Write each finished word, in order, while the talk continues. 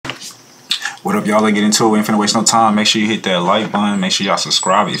What up, y'all? Let's get into it. We ain't finna waste no time. Make sure you hit that like button. Make sure y'all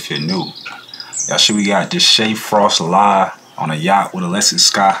subscribe if you're new. Y'all see we got Deshae Frost live on a yacht with Alexis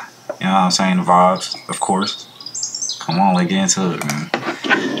Sky. You know what I'm saying? The vibes, of course. Come on, let's get into it, man.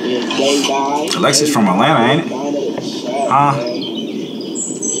 Alexis from Atlanta, ain't it? Huh?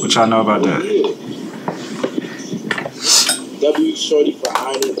 What y'all know about that? W shorty for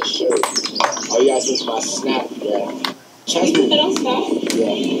ironing the shirt. Oh, you guys miss my snap, yeah. Chance don't stop.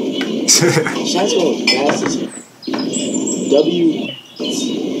 Yeah. Chance was fast. W.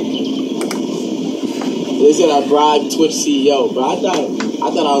 They said I bribed Twitch CEO, but I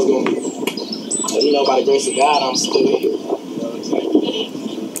thought I was gonna be. You know, by the grace of God, I'm still here. You know what I'm saying?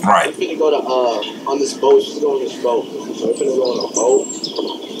 Right. We're finna go to on this boat. She's going on this boat. So we're finna go on a boat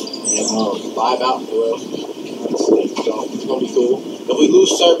and vibe out for real. So it's gonna be cool. If we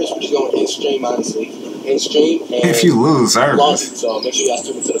lose service, we're just going in stream, honestly. In stream. And if you lose service. Vlogging, so make sure you guys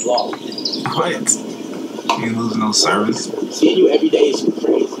tune into the vlog. What? You ain't losing no service. Seeing you every day is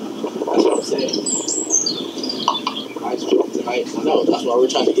crazy. That's what I'm saying. Nice trip tonight. I know. That's why we're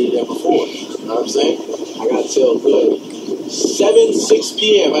trying to get it there before. You know what I'm saying? I got till good 6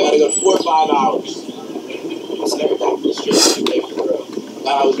 p.m. I gotta go 4 or 5 hours. It's never back to the street every day for real.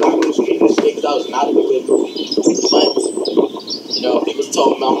 I was not going to street this day because I was not in a good mood. But, you know, people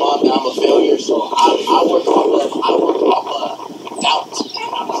told my mom that I'm a failure, so I work off doubt. You know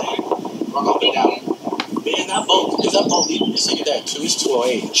what I'm saying? Work off the doubt. Man, that boat, is that boat leaving? It's like that too. It's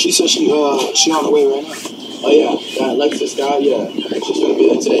 208. She said she on the way right now. Oh yeah, that Alexis guy, yeah. She's gonna be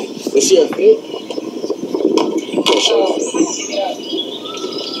there today. Let's see her fit.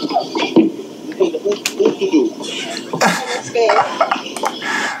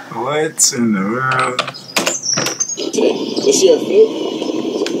 What in the world? Today. Let's see her fit.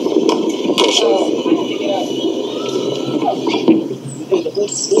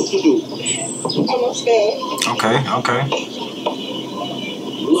 Okay.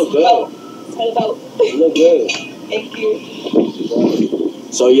 You look good. You look good. Thank you.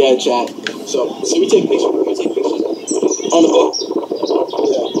 So yeah, chat. So see, we take pictures. On the boat.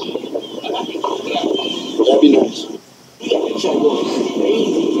 Yeah. That'd be nice. Yeah, chat going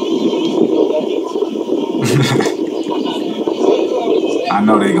crazy. I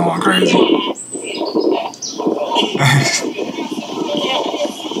know they going crazy.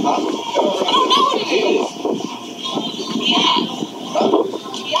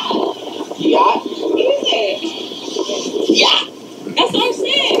 Yacht? Yeah. That's what I'm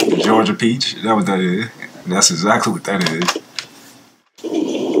saying. Georgia Peach? That what that is? That's exactly what that is.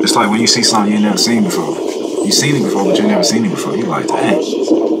 It's like when you see something you ain't never seen before. You seen it before, but you never seen it before. You like, dang.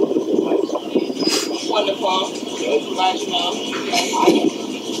 Wonderful. Nice now.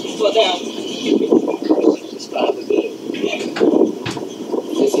 Slow down.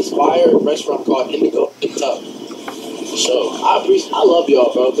 This inspired restaurant called Indigo in Tub. So I love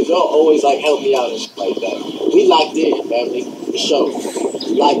y'all, bro, because y'all always like help me out and shit like that. We locked in, family, for sure.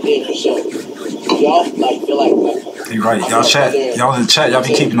 We locked in for sure. Y'all like feel like You right. Y'all chat. Y'all in the chat. Y'all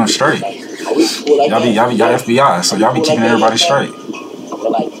be keeping them straight. Y'all FBI, so y'all be keeping everybody straight.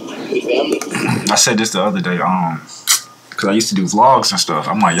 I said this the other day, because I used to do vlogs and stuff.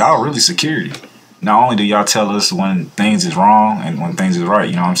 I'm like, y'all really security. Not only do y'all tell us when things is wrong and when things is right,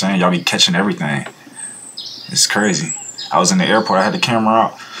 you know what I'm saying? Y'all be catching everything. It's crazy. I was in the airport, I had the camera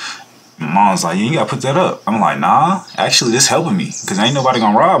out. My mom's like, yeah, you gotta put that up. I'm like, nah, actually this helping me. Because ain't nobody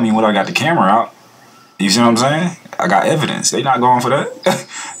gonna rob me when I got the camera out. You see what I'm saying? I got evidence. They not going for that.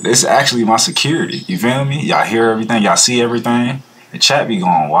 This is actually my security. You feel me? Y'all hear everything. Y'all see everything. The chat be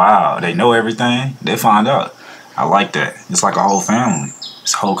going, wow. They know everything. They find out. I like that. It's like a whole family.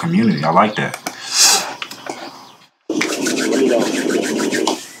 It's a whole community. I like that.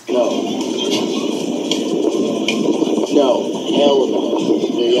 No, hell no.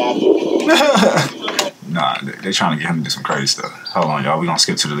 Nah, they trying to get him to do some crazy stuff. Hold on, y'all. We gonna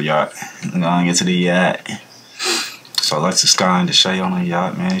skip to the yacht. We gonna get to the yacht. So Alexis Sky and Deshae on the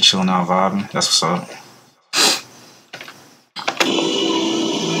yacht, man. Chilling out, vibing. That's what's up.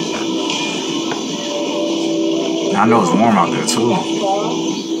 I know it's warm out there too.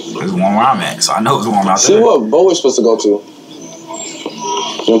 It's warm where I'm at, so I know it's warm out there. See what boat we're supposed to go to. You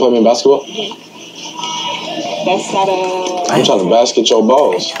wanna play me in basketball? That's not a... I'm trying to basket your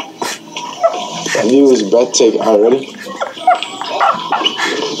balls. That view is breathtaking. Alright, ready?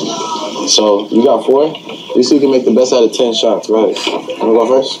 So, you got 4? You see you can make the best out of 10 shots, right? You wanna go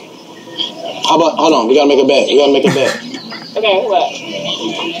first? How about, hold on, we gotta make a bet. Okay, what?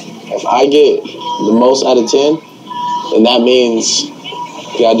 If I get the most out of 10, then that means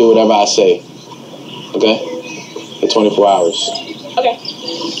you gotta do whatever I say. Okay? For 24 hours. Okay.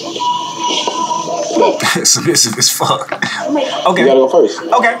 Submissive as fuck. Okay. You gotta go first.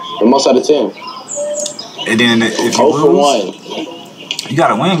 Okay. The most out of 10. And then if you 0 lose, for 1. you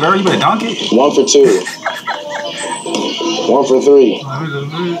gotta win, girl. You better dunk it. 1 for 2. 1 for 3.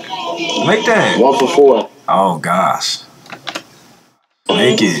 Make that. 1 for 4. Oh gosh.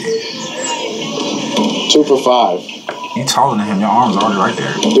 Make it. 2 for 5. You taller than him. Your arms are already right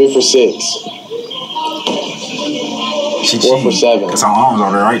there. 3 for 6. She 4 for 7. Cause her arms are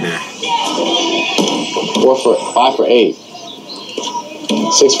already right there. 5 for 8.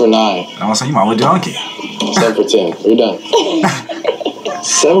 6 for 9. I'm saying you might well dunk it. 7 for 10. You're done.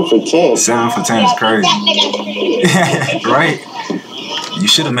 7 for 10. 7 for 10 is crazy. Right? You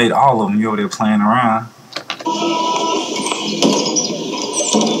should have made all of them. You over there playing around.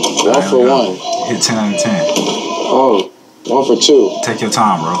 1 for 1. Hit 10 out of 10. Oh, 1 for 2. Take your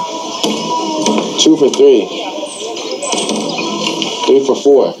time, bro. 2 for 3. 3 for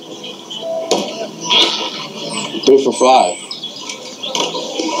 4. 3 for 5.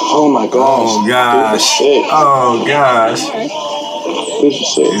 Oh my gosh. Oh gosh. 3 for 6. Oh gosh. 3 for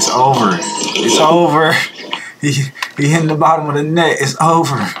 6. It's over. It's over. He hitting the bottom of the net. It's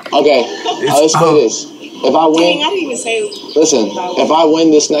over. Okay. Let's play this. If I Dang, win, I didn't even say. listen. If I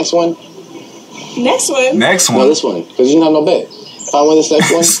win this next one, Next one. Next no, one. this one, because you're not no bet. If I win this next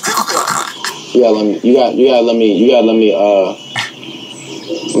one, you gotta let me. You gotta let me. Let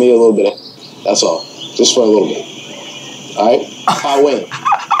me a little bit. That's all. Just for a little bit. All right. If I win,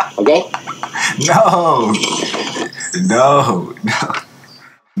 okay.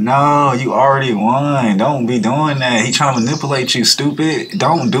 No, you already won. Don't be doing that. He trying to manipulate you, stupid.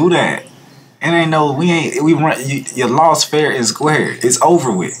 Don't do that. It ain't no, we run, your loss fair and square. It's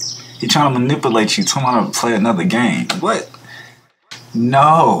over with. He trying to manipulate you, telling him to play another game. What?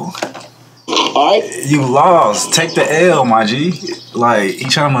 No. All right. You lost. Take the L, my G. Like, he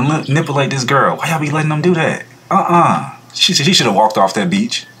trying to manipulate this girl. Why y'all be letting them do that? She should have walked off that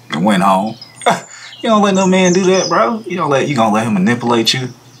beach and went home. You don't let no man do that, bro. You gonna let him manipulate you?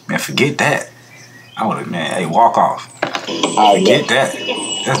 Man, forget that. I would have, man, hey, walk off. Forget that.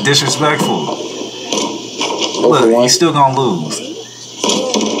 That's disrespectful. Look, you still gonna lose.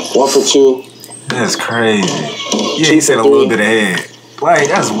 1 for 2. That's crazy. Yeah, he said a little bit ahead. Like,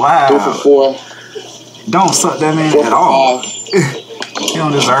 that's wild. 3 for 4. Don't suck that man 4 at for all. 5. You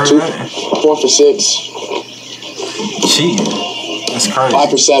don't deserve 4 that. for 6. Cheating. That's crazy. 5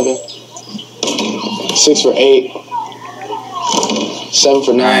 for 7. 6 for 8. 7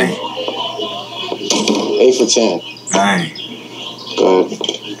 for 9. Hey. 8 for 10. Hey. Go ahead.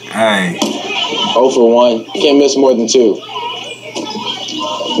 Hey. 0 for 1. You can't miss more than 2.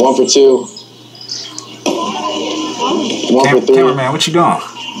 1 for 2. 1 for 3. Cameraman, what you doing?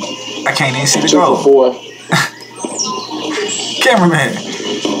 I can't even see the 2 goal. for 4. Cameraman.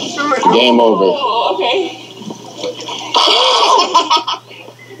 Game over. Oh, okay.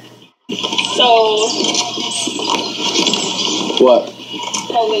 So, What?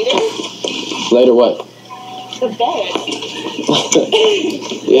 so later, Later what? the bed.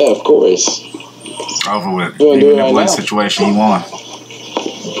 Yeah, of course. Over with. You wanna do it In right that now? situation, he won.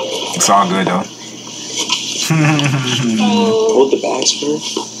 It's all good, though. So, Hold the bags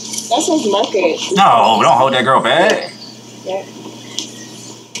first. that says market. No, don't hold that girl back. Yeah.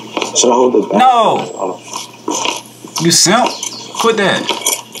 Should I hold the bags? No. Oh, You simp. Quit that.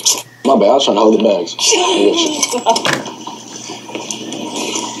 my bad. I was trying to hold the bags.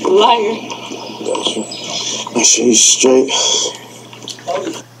 Liar. Gotcha. Make sure you're straight.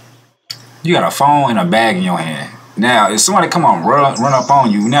 You got a phone and a bag in your hand. Now, if somebody come on run up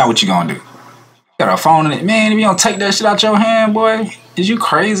on you, now what you gonna do? You got a phone in it. Man, if you don't take that shit out your hand, boy, is you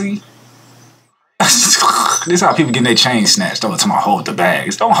crazy? This is how people get their chain snatched. Don't tell me hold the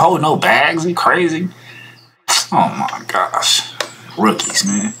bags. Don't hold no bags. You crazy? Oh my gosh. Rookies,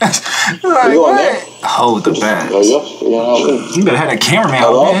 man. Like, what? Hold the bags. You better have that cameraman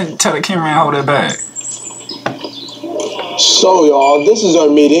hold, man. Tell the cameraman hold that bag. So, y'all, this is our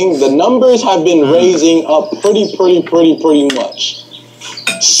meeting. The numbers have been raising up pretty much.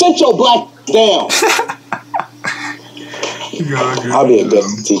 Sit your black down. I'll be a good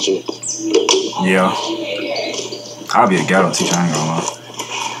teacher. Yeah. I'll be a ghetto teacher, I ain't gonna lie.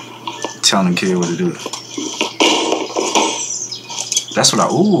 Telling the kid what to do. That's what I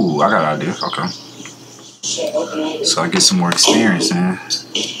got an idea. Okay. So I get some more experience, man.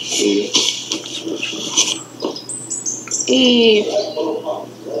 Eve.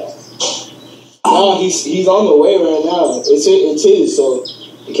 No, he's on the way right now. It's his, so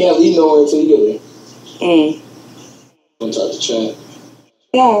you can't leave nowhere until you get there. Want to talk to chat?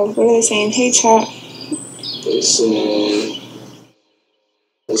 Yeah, what are they saying? Hey, chat. They said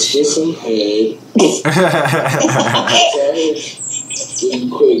Let's get some head.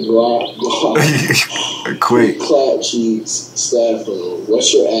 Quick guap. Quick. Clap cheeks. Staff room.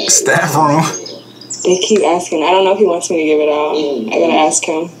 What's your ass? Staff room. They keep asking. I don't know if he wants me to give it out. I gotta ask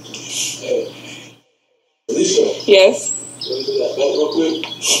him. Hey. Alicia. Yes. Let me do that back real quick.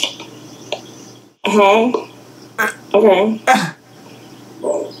 Okay.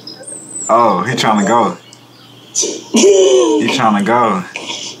 Oh, he trying to go. He trying to go.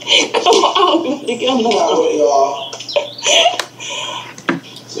 Come on, nigga. Y'all.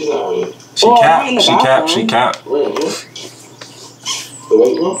 She's not ready. She capped. Where? The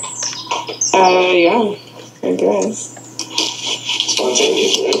weight room? Yeah. I guess.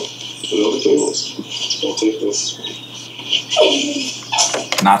 Spontaneous, right? Put it on the tables. Don't take this.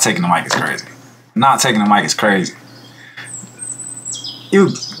 Not taking the mic is crazy. Not taking the mic is crazy. You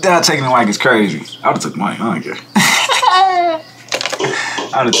not taking the mic is crazy. I would've took the mic. I don't care.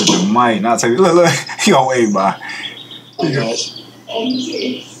 I would've took the mic. Not taking. Look. He gonna wave by. He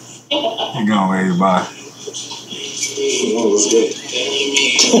gonna wave by.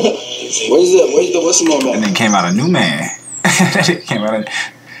 What's the name? And then came out a new man. came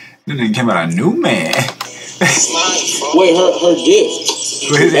out a new man. Wait, her gift.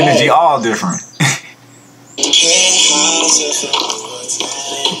 But his energy all different.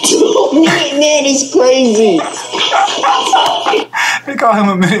 Minute Man is crazy. They call him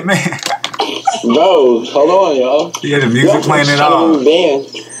a Minute Man. Bro, hold on, y'all. He had the music playing it all. Band.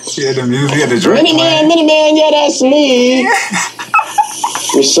 He had the music, he had the drink playing. Minute Man, yeah, that's me.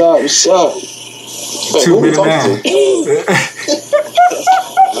 What's up? Wait, 2 Minute Man. I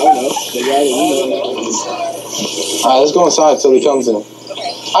don't know. They got it. Alright, let's go inside till he comes in.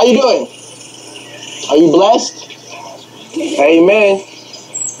 How you doing? Are you blessed? Amen.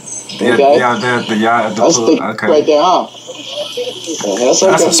 Yeah, Okay. the yacht at the That's pool. thick Okay. right there, huh? Yeah, that's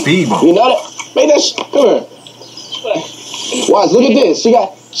okay. That's a speedboat. You know that? Make that come here. Watch, look at this.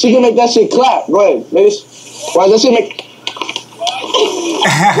 She can make that shit clap. Go ahead. Make this. Watch, that shit make.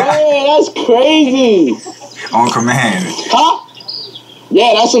 Man, that's crazy. On command. Huh?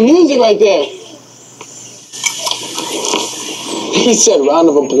 Yeah, that's some music right there. He said round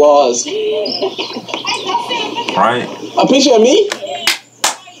of applause. Right? A picture of me?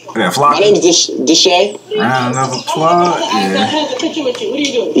 That flock. My name is Deshae. Round of applause. I Yeah. have a picture with you. What are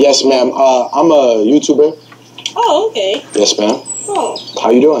you doing? Yes, ma'am. I'm a YouTuber. Oh, okay. Yes, ma'am. Oh, How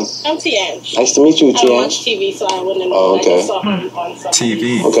you doing? I'm Tian. Nice to meet you, I don't Tian. watch TV, so I wouldn't know. Oh, okay. I just saw him on some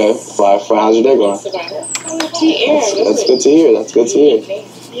TV. Okay. Fine. How's your day going? Instagram. That's good to hear. That's good to hear.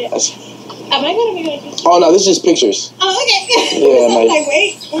 Yeah. That's, Am I gonna be like this? oh no, this is just pictures. Oh, okay. Yeah, So like- like,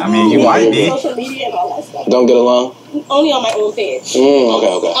 wait. I mean, you might be. Social media and all that stuff. Don't get along. Only on my own page.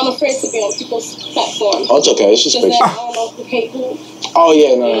 Okay. I'm afraid to be on people's platform. Oh, it's okay. It's just Just that pictures. I don't know who hate who. Oh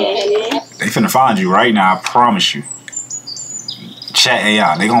yeah, no. They finna find you right now, I promise you. Chat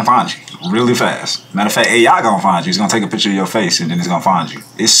AI, they gonna find you really fast. Matter of fact, AI gonna find you. It's gonna take a picture of your face and then it's gonna find you.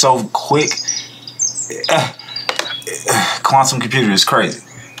 It's so quick. Quantum computer is crazy.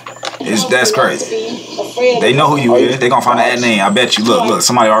 That's crazy. They know who you is. They gonna find the ad name. I bet you. Look.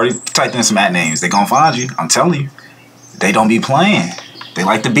 Somebody already typed in some ad names. They gonna find you. I'm telling you. They don't be playing. They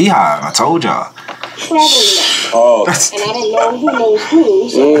like the beehive. I told y'all. Probably not. Oh. And I don't know who knows who.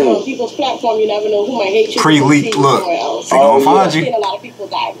 So on people's platform, you never know who might hate you. Pre-leaked look. somewhere else. They gonna find I've you. seen a lot of people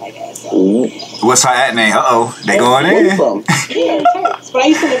die like that. So. What's her ad name? They going Where you in. from? Yeah, but I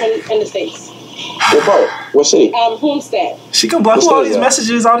used to live in the States. What part? What city? Homestead. She can block all these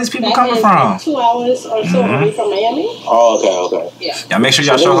messages all these people That coming is from. like 2 hours or so away from Miami. Oh, okay. Yeah. Y'all make sure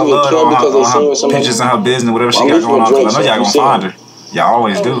y'all So show her they love killed because they seen on with her somebody? pictures and her business, whatever she Well, got I'm going on. leaving 'Cause I know y'all drinks, gonna find her. Y'all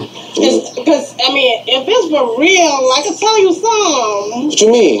always do. Because, I mean, if it's for real, I can tell you some. What you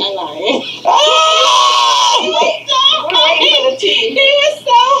mean? I'm lying. Ah! He was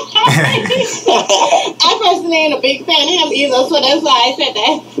so funny. I personally ain't a big fan of him either, so that's why I said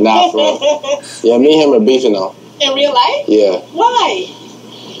that. Nah, for real. Yeah, me and him are beefing though. In real life? Yeah. Why?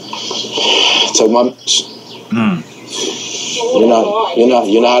 Took my. You know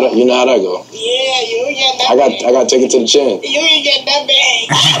how that go. Yeah, you ain't get that I got to take it to the chin. You ain't get that bag.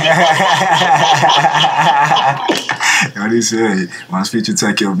 What he said, once feature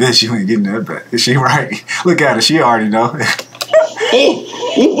take your bitch, you ain't getting that back. Is she right? Look at her, she already know. Hey,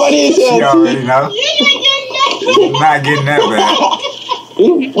 you funny as hell. She already know. You ain't getting that You're not getting that back.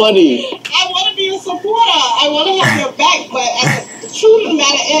 You funny. I want to be a supporter. I want to have your back, but the truth of the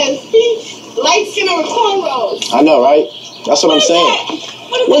matter is, he likes skin with cornrows. I know, right? That's what I'm saying.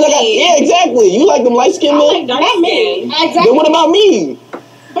 What is that? Yeah, exactly. You like them light skinned men? Not me. Then Exactly. what about me?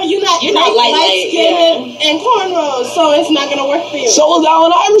 But you're not light skinned and cornrows, so it's not gonna work for you. So was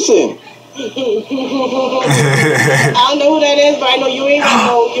Allen Iverson. I don't know who that is, but I know you ain't got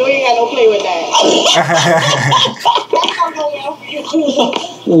no play with that.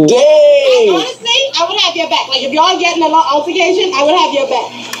 Dang. Honestly, I would have your back. Like if y'all getting a lot altercation, I would have your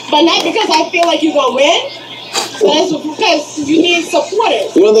back. But not because I feel like you're gonna win. But it's because you need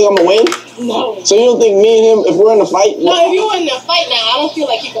supporters. You don't think I'm gonna win? No. So you don't think me and him, if we're in a fight? No, if you're in a fight now, I don't feel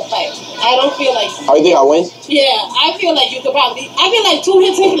like you can fight. I don't feel like. Oh, you think I win? Yeah, I feel like you could probably. I feel like 2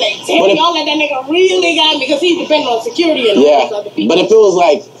 hits and like, damn, y'all let that nigga really got me because he's depending on security and other people. But if it was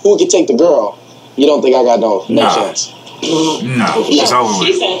like who could take the girl, you don't think I got no chance? No, it's over with.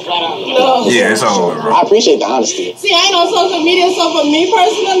 She said flat out. No. Yeah, it's over with, bro. I appreciate the honesty. See, I ain't on social media, so for me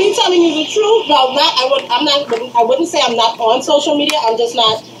personally, telling you the truth, well, I wouldn't say I'm not on social media. I'm just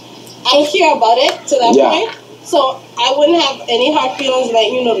not. I don't care about it to that point. So I wouldn't have any hard feelings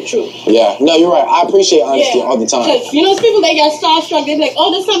letting you know the truth. Yeah, no, you're right. I appreciate honesty all the time. Because you know, people they get starstruck. They're like,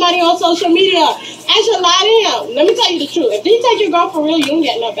 "Oh, there's somebody on social media. I should lie to him." Let me tell you the truth. If they take your girl for real, you don't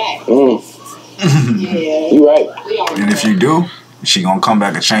get no back. Yeah, you're right. And if you do, she gonna come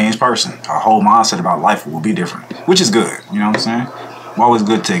back a changed person. Her whole mindset about life will be different, which is good. You know what I'm saying? Always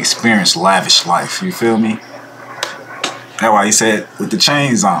good to experience lavish life. You feel me? That's why he said with the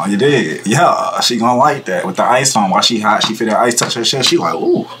chains on. You did, yeah. She gonna like that with the ice on. While she hot, she feel that ice touch her chest. She like,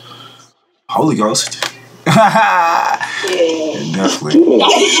 ooh, Holy Ghost. Definitely.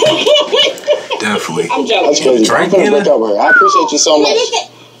 Definitely. I'm joking. That's crazy. I'm finna break up with her. I appreciate you so much.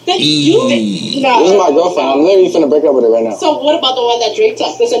 This is my girlfriend. I'm literally finna break up with her right now. So what about the one that Drake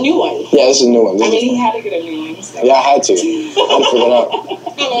took? There's a new one. Yeah, this is a new one. He had to get a new one. So. Yeah, I had to. I had to figure it out.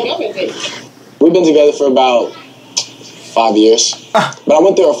 How long y'all been dating? We've been together for about 5 years. But I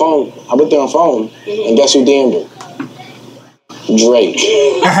went through her phone. And guess who DM'd her? Drake.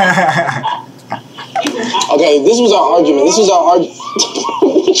 Okay, this was our argument. What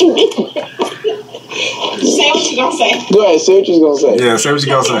you mean? Say what you gonna say. Go ahead, say what you gonna say. Yeah, say what you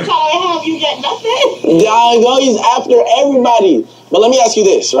gonna say. You get nothing? I know he's after everybody. But let me ask you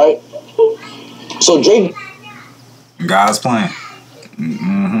this, right? So Drake... God's plan.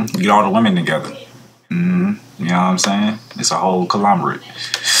 Get all the women together. You know what I'm saying? It's a whole conglomerate.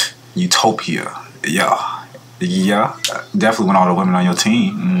 Utopia. Yeah. Definitely want all the women on your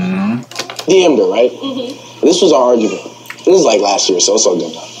team. DM'd her, right? This was our argument. This is like last year, so it's all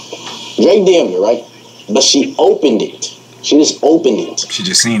good now. Drake DM'd her, right? But she opened it. She just opened it. She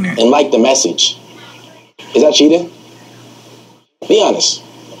just seen it. And liked the message. Is that cheating? Be honest.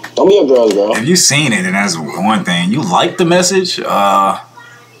 Don't be a girl's girl. If you seen it, and that's one thing. You like the message, that's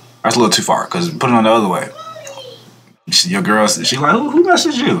a little too far. Because put it on the other way. Your girl, she like, who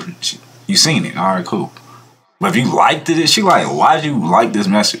messaged you? You seen it. All right, cool. But if you liked it, she like, why did you like this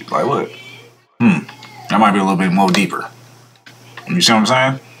message? Like what? That might be a little bit more deeper. You see what I'm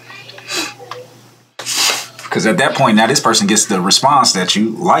saying? Because at that point, now this person gets the response that you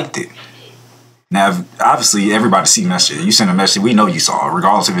liked it. Now, obviously, everybody see message. You send a message, we know you saw it,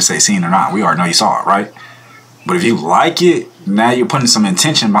 regardless if it say seen or not. We already know you saw it, right? But if you like it, now you're putting some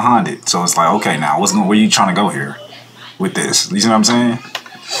intention behind it. So it's like, okay, now where are you trying to go here with this? You see what I'm saying?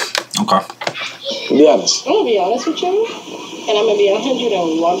 Okay. Be honest. I'm gonna be honest with you, and I'm gonna be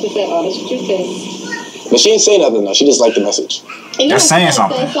 101% honest with you, because. But she didn't say nothing though. She just liked the message. That's saying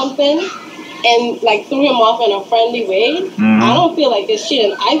something. And like threw him off in a friendly way. I don't feel like it's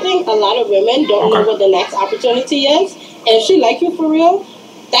cheating. I think a lot of women don't know what the next opportunity is. And if she like you for real,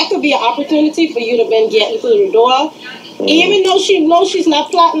 that could be an opportunity for you to been getting through the door. Even though she knows she's not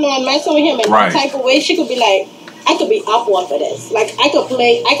plotting on messing with him in that type of way, she could be like, I could be up off of this. Like I could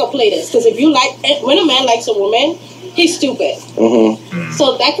play this. Because if you like, when a man likes a woman, he's stupid.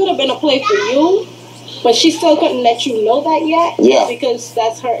 So that could have been a play for you. But she still couldn't let you know that yet. Yeah. Because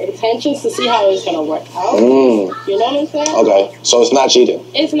that's her intentions to see how it's going to work out. You know what I'm saying? Okay. So it's not cheating.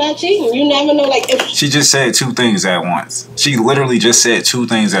 It's not cheating. You never know. Like if she just said two things at once. She literally just said two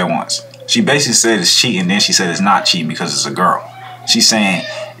things at once. She basically said it's cheating. Then she said it's not cheating because it's a girl. She's saying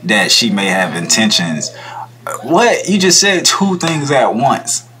that she may have intentions. What? You just said two things at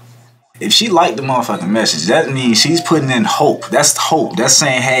once. If she liked the motherfucking message, that means she's putting in hope. That's hope. That's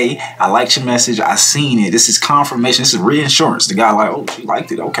saying, hey, I liked your message. I seen it. This is confirmation. This is reinsurance. The guy like, oh, she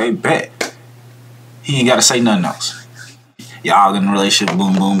liked it. Okay, bet. He ain't got to say nothing else. Y'all in a relationship,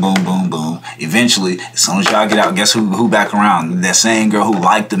 boom, boom, boom, boom, boom. Eventually, as soon as y'all get out, guess who back around? That same girl who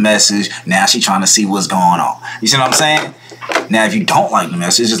liked the message. Now she trying to see what's going on. You see what I'm saying? Now, if you don't like the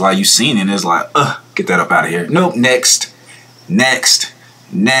message, it's like you seen it. It's like, get that up out of here. Nope, next. You know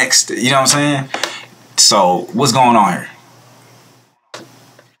what I'm saying? So what's going on here?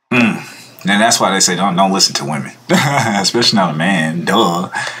 And that's why they say don't listen to women, especially not a man. Duh,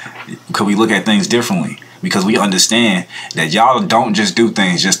 because we look at things differently. Because we understand that y'all don't just do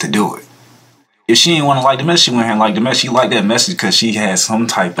things just to do it. If she ain't want to like the message, she went ahead and like the message. She liked that message because she had some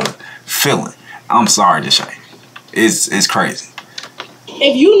type of feeling. I'm sorry, Deshae. It's crazy.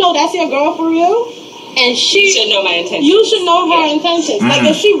 If you know that's your girl for real, and you should know my intentions. You should know her intentions. Like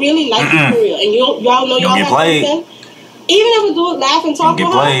if she really likes you for real, and y'all know y'all have something, even if we do it, laugh and talk with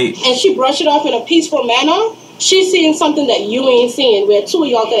her, and she brush it off in a peaceful manner, she's seeing something that you ain't seeing. Where two of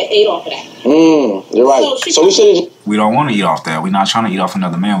y'all could have ate off of that. You're right. So we should. We don't want to eat off that. We're not trying to eat off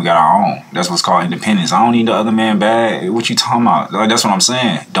another man. We got our own. That's what's called independence. I don't need the other man bad. What you talking about? Like, that's what I'm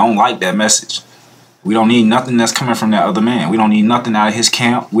saying. Don't like that message. We don't need nothing that's coming from that other man. We don't need nothing out of his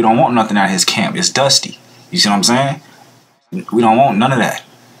camp. We don't want nothing out of his camp. It's dusty. You see what I'm saying? We don't want none of that.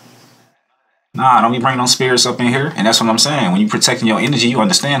 Nah, don't be bringing no spirits up in here. And that's what I'm saying. When you protecting your energy, you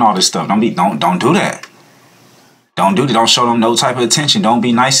understand all this stuff. Don't do that. Don't do that. Don't show them no type of attention. Don't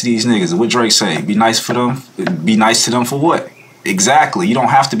be nice to these niggas. What Drake say? Be nice for them. Be nice to them for what? Exactly. You don't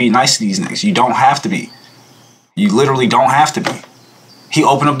have to be nice to these niggas. You don't have to be. You literally don't have to be. He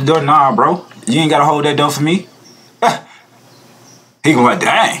opened up the door. Nah, bro. You ain't got to hold that door for me. He gonna like,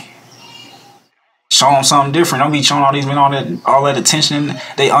 dang. Show them something different. Don't be showing all these men all that attention.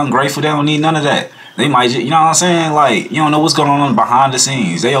 They ungrateful. They don't need none of that. They might just, you know what I'm saying? Like, you don't know what's going on behind the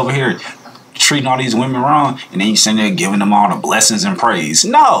scenes. They over here treating all these women wrong, and then you sitting there giving them all the blessings and praise.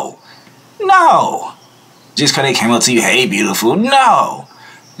 No. Just because they came up to you, hey, beautiful. No.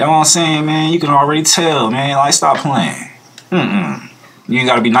 You know what I'm saying, man? You can already tell, man. Like, stop playing. You ain't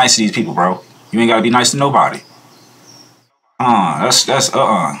got to be nice to these people, bro. You ain't got to be nice to nobody. Don't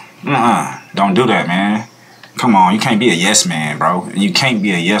do that, man. Come on, you can't be a yes man, bro. And you can't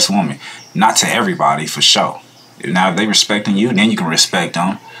be a yes woman. Not to everybody, for sure. Now, if they respecting you, then you can respect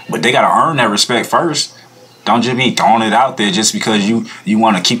them. But they got to earn that respect first. Don't just be throwing it out there just because you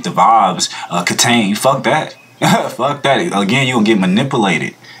want to keep the vibes contained. Fuck that. Fuck that. Again, you'll get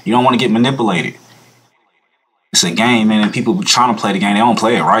manipulated. You don't want to get manipulated. It's a game, man, and people trying to play the game, they don't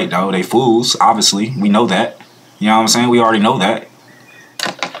play it right, though. They fools, obviously. We know that. You know what I'm saying? We already know that.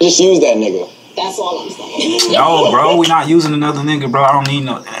 Just use that nigga. That's all I'm saying. No, bro, we not using another nigga, bro. I don't need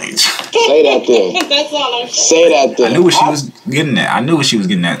no... Say that thing. That's all I'm saying. Say that thing. I knew what she was getting at. I knew what she was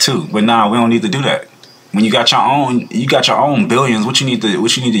getting at, too. But nah, we don't need to do that. When you got your own billions, what you need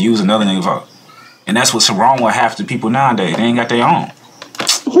to use another nigga for? And that's what's wrong with half the people nowadays. They ain't got their own.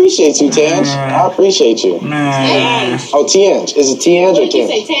 Appreciate you, Tange. I appreciate you. Man. Oh, Tange. Is it Tange or Tange? What did you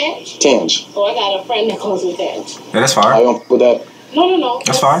say, Tange? Tange. Oh, I got a friend that calls me Tange. Yeah, that's fine. Are you on with that? No.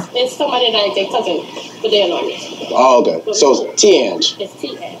 That's fine. It's somebody that they cousin, but they annoy me. Oh, okay. So it's Tange. It's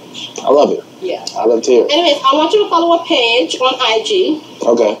Tange. I love it. Yeah. I love to hear it. Anyways, I want you to follow a page on IG.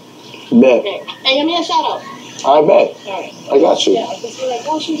 Okay. Bet. Okay. And give me a shout out. I bet. All right. I got you. Yeah, because you're like,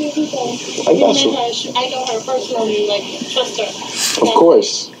 oh, she did do things. I got you. I know her personally, like, trust her. Of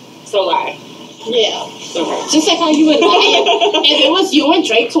course. So lie. Yeah. Just like how you would lie if it was you and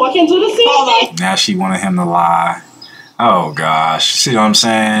Drake talking to the scene. Now she wanted him to lie. Oh, gosh. See what I'm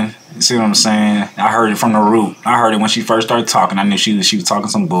saying? I heard it from the root. I heard it when she first started talking. I knew she was talking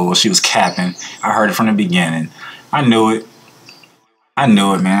some bull. She was capping. I heard it from the beginning. I knew it,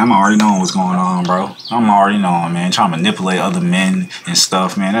 man. I'm already knowing what's going on, bro. I'm already knowing, man. Trying to manipulate other men and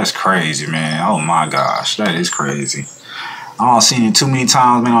stuff, man. That's crazy, man. Oh, my gosh. That is crazy. I don't seen it too many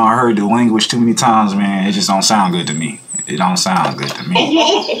times, man. I heard the language too many times, man. It just don't sound good to me. It don't sound good to me.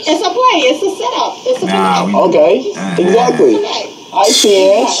 It's a play. It's a setup. It's a play. Okay. Exactly. Hi,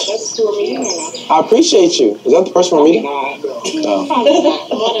 Tange. I appreciate you. Is that the person we're meeting? No.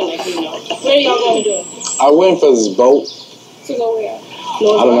 Where are y'all going to do? I went for this boat. To go where? I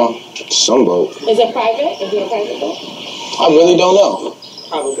don't know. Some boat. Is it private? Is it a private boat? I really don't know.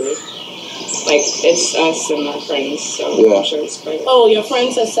 Probably. Like, it's us and our friends, so yeah. I'm sure it's private. Oh, your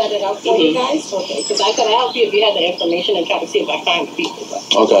friends have set it up for you guys? Okay, because I could help you if you had the information and try to see if I find the people. But,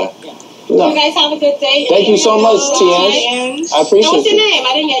 okay. Yeah. No. You guys have a good day. Thank you so much, Tian. I appreciate What's your you. name?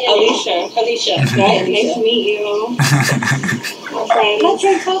 I didn't get your name. Alicia. Right? Nice to meet you. My friend. Let's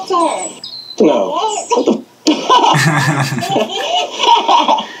try to talk to her. No. What the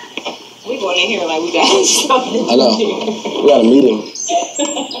We going in here like we got something. I know. We got a meeting.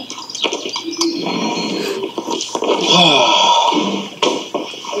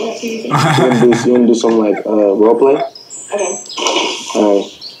 You want to do some like role play? Okay. Alright.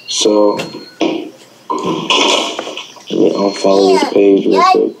 So let me unfollow this page real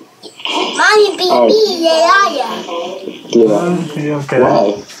quick. Mommy, baby, Yeah. Okay.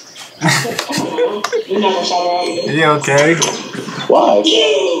 Why? You're not gonna shout her out either. You okay? Why?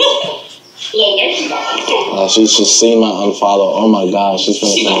 She's just seen my unfollow. Oh my gosh, she's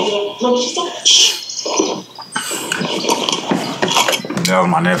gonna That was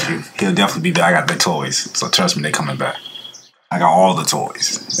my nephew. He'll definitely be back. I got the toys, so trust me, they coming back. I got all the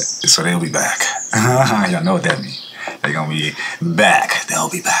toys, so they'll be back. Y'all know what that means. They're gonna be back. They'll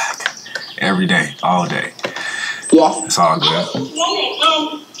be back every day, all day. Yeah. It's all good.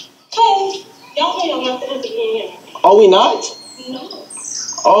 Y'all pay on nothing at the beginning. Oh, we not? No.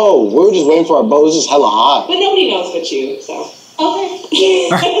 Oh, we're just waiting for our boat. It's just hella hot. But nobody knows but you, so.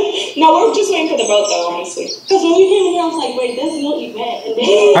 Okay. No, we're just waiting for the boat, though, honestly. Because when you came in here, I was like, wait, there's no event. And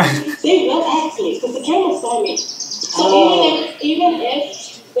they will ask me, because the camera saw me. So even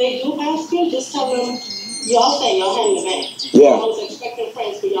if they do ask you, just tell them, y'all say y'all had an event. Yeah. I was expecting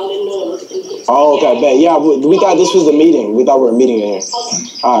friends, but y'all didn't know it was in here. Oh, okay, bet. Yeah, we thought this was the meeting. We thought we were meeting in here. Okay.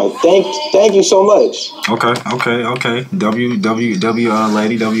 All right, thank you so much. Okay. W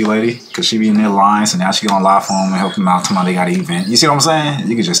lady, because she be in their line, so now she on live for them and help them out tomorrow they got an event. You see what I'm saying?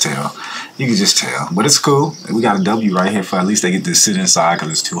 You can just tell. But it's cool. We got a W right here for at least they get to sit inside because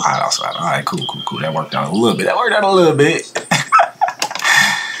it's too hot outside. All right, cool. That worked out a little bit.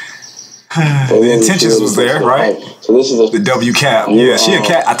 The intentions was there, right? So this is the W cap. Yeah, she a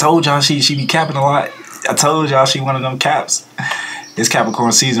cap. I told y'all she be capping a lot. I told y'all she one of them caps. It's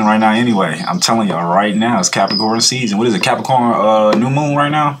Capricorn season right now anyway. I'm telling y'all right now, it's Capricorn season. What is it, Capricorn new moon right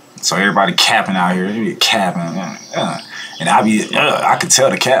now? So everybody capping out here. They be capping. And I could tell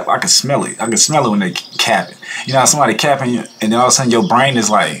the cap. I could smell it. I could smell it when they capping. You know, somebody capping and then all of a sudden your brain is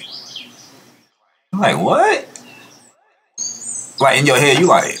like what? Like in your head, you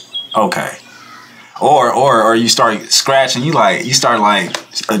like, okay. Or you start scratching, you start like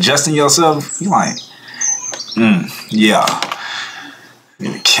adjusting yourself. You like, yeah.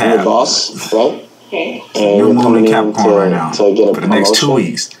 Cap. Your boss, right? Okay. And you're coming in Capricorn right now to get a for the next 2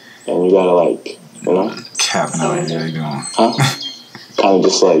 weeks. And you gotta capping out here. How you doing? Huh? Kind of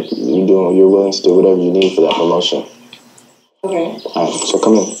just like you're willing to do whatever you need for that promotion. Okay. All right, so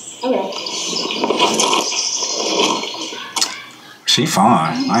come in. Okay. She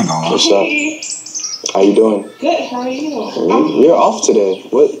fine. I ain't gonna lie. What's up? How you doing? Good. How are you? You're off today.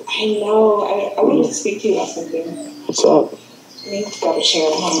 What? I know. I wanted to speak to you about something. What's up? I need to grab a chair.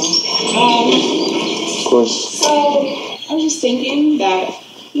 Of course. So I was just thinking that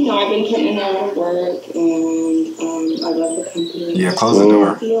I've been putting in a lot of work, and I love the company. Yeah, close the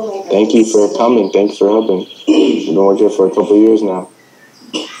door. Thank you for coming. Thanks for helping. You've been working here for a couple of years now.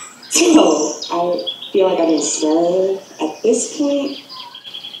 So I feel like I deserve at this point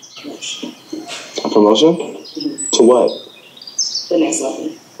a promotion. To what? The next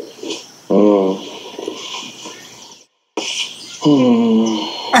level.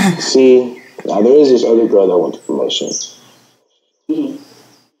 See, now there is this other girl that wants a promotion.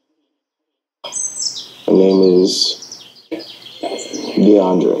 Her name is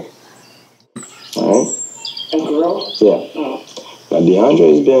DeAndre. Alright? A girl? Yeah. Oh. Now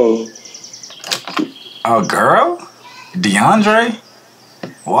DeAndre's been... A girl? DeAndre?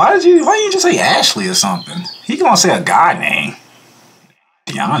 Why didn't you just say Ashley or something? He gonna say a guy name.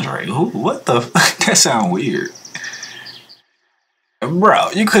 DeAndre? Who? What the fuck? That sound weird. Bro,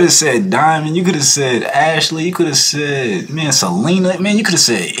 you could have said Diamond, you could have said Ashley, you could have said, man, Selena, man, you could have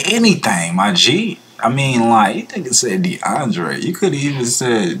said anything, my G. I mean, like, you think it said DeAndre. You could have even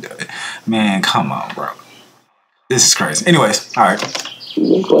said, man, come on, bro. This is crazy. Anyways, all right. She's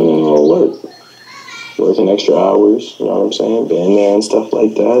been putting in all work. Working extra hours, you know what I'm saying? Being there and stuff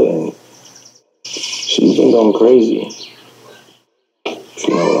like that, and she's been going crazy. If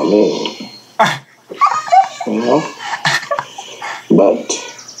you know what I mean. You know? But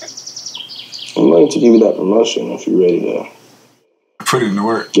I'm willing to give you that promotion if you're ready to put it in the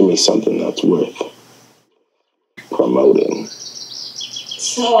work. Give me something that's worth promoting.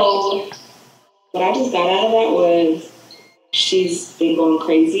 So what I just got out of that was she's been going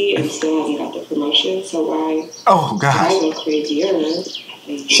crazy and still hasn't got the promotion. So why? Oh God! Why go crazier?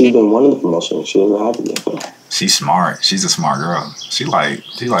 She's been wanting the promotion. She doesn't have it yet though. She's smart. She's a smart girl. She's like,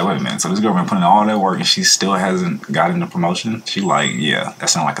 wait a minute. So this girl been putting in all that work and she still hasn't gotten the promotion. She like, yeah, that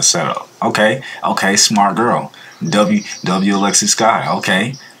sounds like a setup. Okay, smart girl. W Alexis Sky.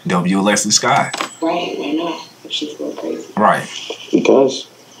 Okay, W Alexis Sky. Right? Why not? If she's going crazy. Right. Because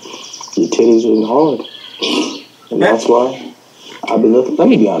your titties are hard, and that's why I've been looking. Let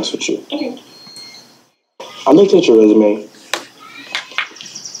me be honest with you. Okay. I looked at your resume.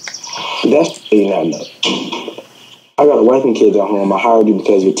 That's you not know. I got a wife and kids at home. I hired you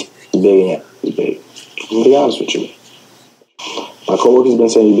because your titties big and your big. I'm gonna be honest with you. My coworkers been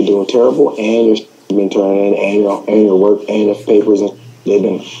saying you've been doing terrible, and you've been turning in, and your work, and your papers, and they've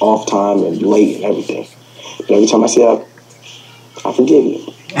been off time and late and everything. But every time I see that, I forgive you.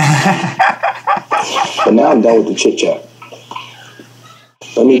 But now I'm done with the chit chat.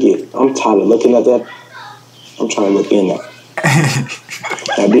 I'm tired of looking at that. I'm trying to look in that.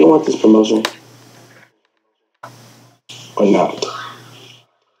 Now, do you want this promotion or not?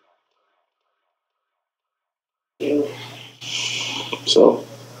 So.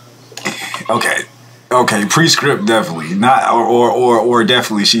 Okay, pre-script definitely. Not or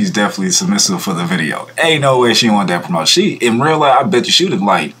definitely she's definitely submissive for the video. Ain't no way she want that promotion. She in real life, I bet you she would have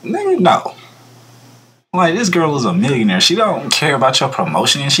like, no. Like, this girl is a millionaire. She don't care about your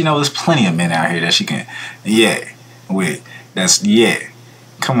promotion, and she knows there's plenty of men out here that she can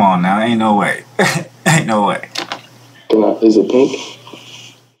Come on now, ain't no way. Ain't no way. Is it pink?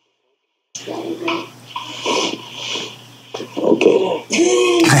 Okay.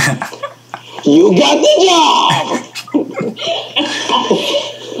 You got the job!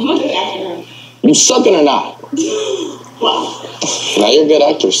 You sucking or not? Wow. Now you're a good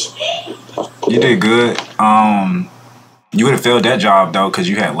actress. You did good. You would have failed that job, though, because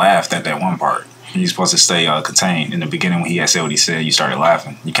you had laughed at that one part. You're supposed to stay contained. In the beginning, when he had said what he said, you started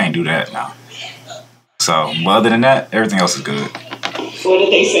laughing. You can't do that now. So, but other than that, everything else is good. What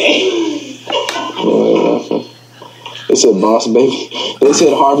did they say? They said boss baby. They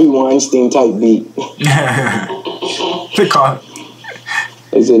said Harvey Weinstein type beat.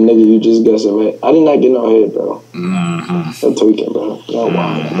 They said, nigga, you just got some head. I did not get no head, bro. That's tweaking, bro. No,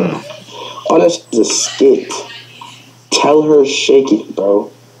 bro. Oh, that's a skit. Tell her shake it,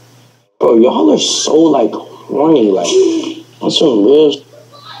 bro. Bro, y'all are so, like, horny. Like, that's some real.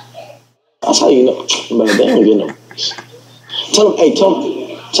 That's how you know. Bro, they don't get no.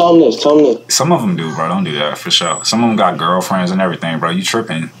 Tell them this. Some of them do, bro. Don't do that, for sure. Some of them got girlfriends and everything, bro. You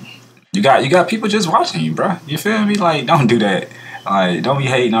tripping. You got people just watching you, bro. You feel me? Like, don't do that. Like, don't be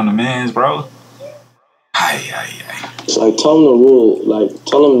hating on the mans, bro. It's like, tell them the rule. Like,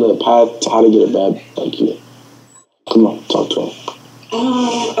 tell them the path to how to get a bad like you. Come on, talk to them.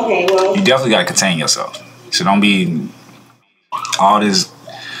 Okay, well. You definitely got to contain yourself. So don't be all this.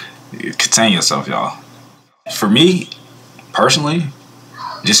 Contain yourself, y'all. For me, personally,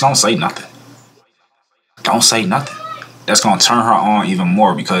 just don't say nothing. Don't say nothing. That's going to turn her on even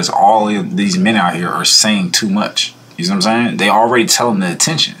more because all of these men out here are saying too much. You know what I'm saying? They already telling the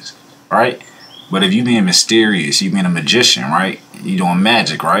intentions, right? But if you being mysterious, you being a magician, right? You doing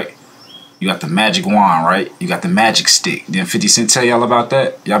magic, right? You got the magic wand, right? You got the magic stick. Didn't 50 Cent tell y'all about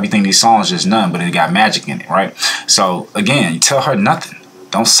that? Y'all be thinking these songs just none, but it got magic in it, right? So, again, you tell her nothing.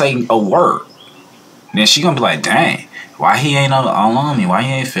 Don't say a word. Then she gonna be like, dang, why he ain't all on me? Why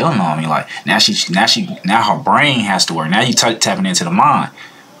he ain't feeling on me? Like, now her brain has to work. Now you tapping into the mind.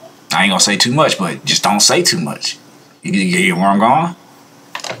 I ain't gonna say too much, but just don't say too much. You get where I'm going?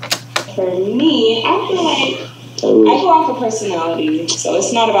 For me, I feel like I go off of personality, so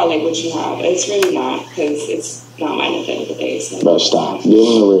it's not about like what you have. It's really not, because it's not mine at the end of the day. So. Bro, stop. Give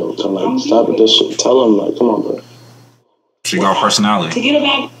them the real. Tell them, like, stop with this shit. Tell them, like, come on, bro. She got personality. To get it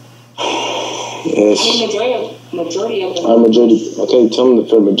back. Yes. I mean, majority of them. Okay, tell them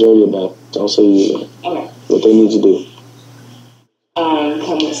the majority of that. Don't say you. Okay. What they need to do.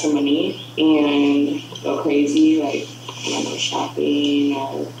 Come with some money and go crazy, like, shopping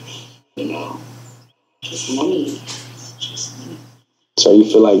or, just money. So you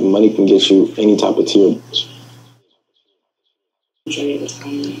feel like money can get you any type of tier? Majority of the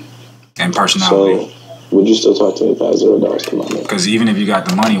time. And personality. So, would you still talk to me if I had $0 to my name? Because even if you got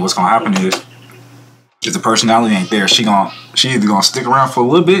the money, what's gonna happen is, if the personality ain't there, she either gonna stick around for a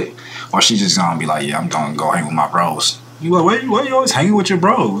little bit, or she just gonna be like, yeah, I'm gonna go hang with my bros. You like, why you always hanging with your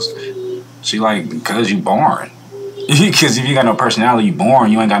bros? She like, because you boring. Because if you got no personality, you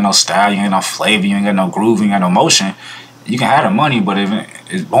boring. You ain't got no style. You ain't no flavor. You ain't got no groove. You ain't got no motion. You can have the money, but if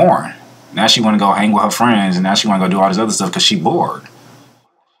it's boring. Now she want to go hang with her friends, and now she want to go do all this other stuff because she bored.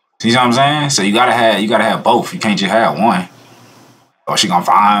 See what I'm saying? So you gotta have both. You can't just have one. Or she gonna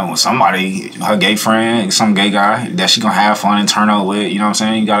find somebody, her gay friend, some gay guy that she gonna have fun and turn up with. You know what I'm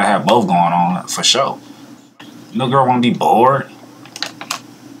saying? You gotta have both going on for sure. No girl wanna be bored.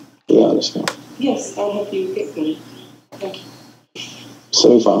 Yeah, I understand. Yes, I'll help you get me. Okay.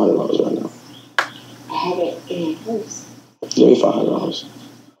 $7,500 right now. I have it in my purse. Give me $500.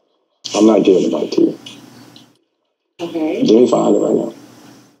 I'm not giving it back to you. Okay. Give me $500 right now.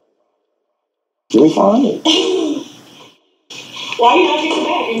 Give me $500. Why are you not giving it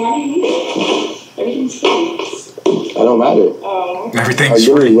back? And why do you need it? Everything's free. It don't matter. Everything's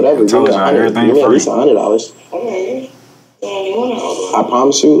free. Whatever. Give me everything's at least $100. Okay. So you want to I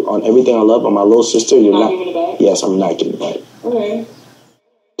promise you, on everything I love, on my little sister, you're not giving it back? Yes, I'm not giving it back. Okay.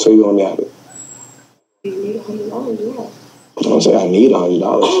 So you're gonna have it. You need $100, yeah. I don't say I need $100.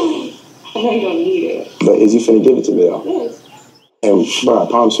 I know you don't need it. But is you finna give it to me though? Yes. And bro, I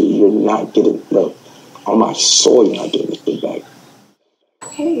promise you, you're not getting, bro, on my soul, you're not getting this shit back.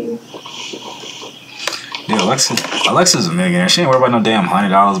 Okay. Yeah, Alexis a millionaire. She ain't worried about no damn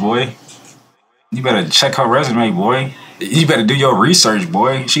 $100, boy. You better check her resume, boy. You better do your research,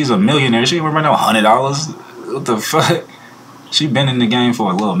 boy. She's a millionaire. She ain't worried about no $100. What the fuck? She been in the game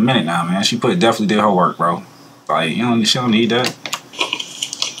for a little minute now, man. She definitely did her work, bro. Like, she don't need that.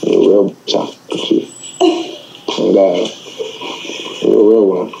 You're a real child. Oh God. You're a real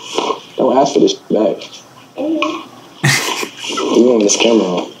one. Don't ask for this back. You on this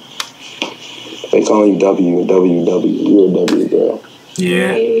camera. They calling you W. You're a W, girl.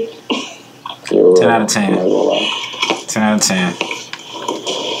 Yeah. You're 10 out of 10. I'm not gonna lie. 10 out of 10.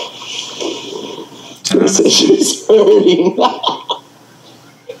 She's hurting.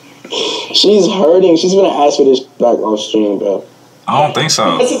 She's hurting. She's gonna ask for this back off stream, bro. I don't think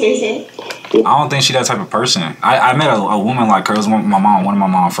so. That's what they said. I don't think she that type of person. I met a woman like her. It was one of my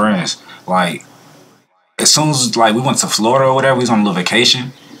mom's friends. Like, as soon as like we went to Florida or whatever, we was on a little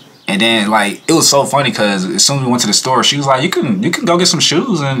vacation. And then, like, it was so funny because as soon as we went to the store, she was like, you can go get some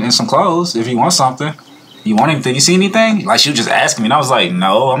shoes and some clothes if you want something. You want anything? You see anything? Like, she was just asking me. And I was like,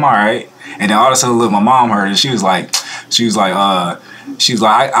 no, I'm all right. And then all of a sudden, look, my mom heard it. She was like, I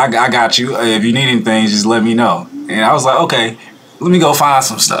got you. If you need anything, just let me know. And I was like, okay, let me go find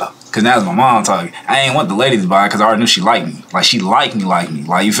some stuff. Because that was my mom talking. I ain't want the lady to buy it because I already knew she liked me. Like, she liked me.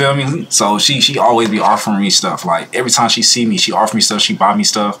 Like, you feel me? So she always be offering me stuff. Like, every time she see me, she offer me stuff. She buy me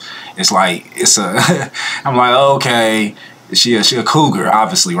stuff. It's like, I'm like, okay. She a cougar,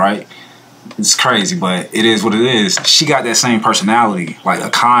 obviously, right? It's crazy, but it is what it is. She got that same personality, like a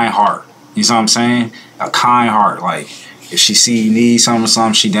kind heart. You know what I'm saying? A kind heart. Like, if she see you need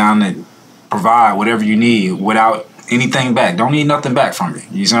something, she down to provide whatever you need without anything back. Don't need nothing back from you.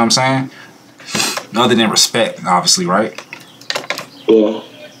 You see what I'm saying? Other than respect, obviously, right? Yeah.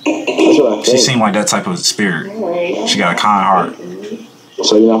 That's what I think. She seemed like that type of spirit. She got a kind heart.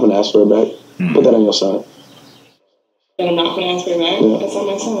 So you're not gonna ask for it back? Put that on your son. And I'm not gonna ask for it back? Yeah. That's on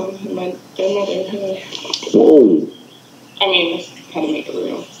my son. My dead mother. Whoa. I mean, how to make it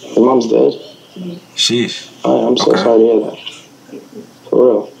real. Your mom's dead? Sheesh. I'm so sorry to hear that. For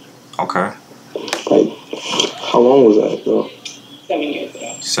real. Okay. Like, how long was that, bro? 7 years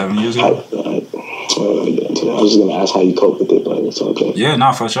ago. 7 years ago? I was just gonna ask how you cope with it, but it's okay. Yeah,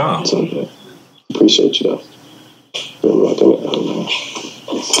 not for sure. It's okay. Appreciate you though.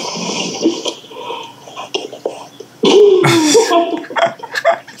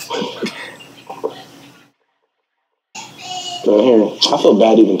 I feel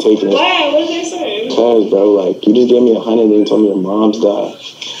bad even taking it. Why? What did they say? Cause, bro, like, you just gave me 100 and you told me your mom's died.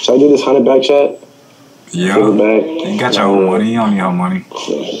 Should I do this 100 back chat? Yeah. Take it back. You got your own money. You don't need your money.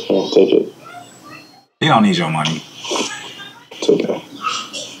 Yeah, take it. You don't need your money. It's okay.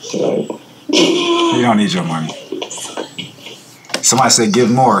 Right. You don't need your money. Somebody said give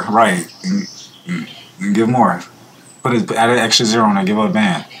more. Right. Give more. Add an extra zero on it. Give her a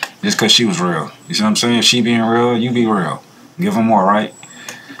band. Just because she was real. You see what I'm saying? If she being real, you be real. Give her more, right?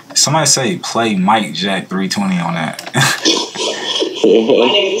 Somebody say play Mike Jack 320 on that.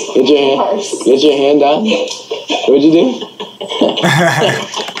 Get your hand down. What'd you do?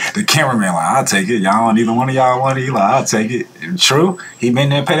 The cameraman like, I'll take it. Y'all, neither one of y'all want it. He like, I'll take it. True. He been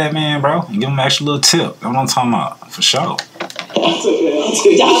there, pay that man, bro. And give him an extra little tip. That's what I'm talking about. For sure.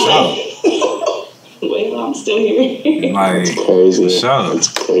 Wait, I'm still here. Like, it's crazy. For sure. It's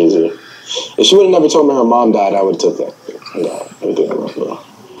crazy. If she would have never told me her mom died, I would have took that. Yeah, everything I love, bro.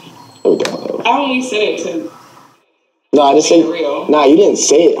 Everything I love. I only said it to. No, I just say. Real. Nah, you didn't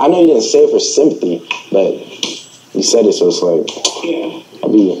say it. I know you didn't say it for sympathy, but you said it, so it's like. Yeah.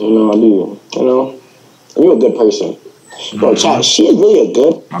 You're a good person. Bro, Chad, she is really a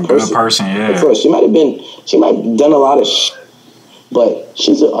good person. A good person, yeah. She might have done a lot of but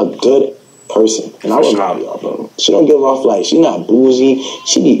she's a good person. And I don't know y'all, bro. She don't give off like, she's not bougie.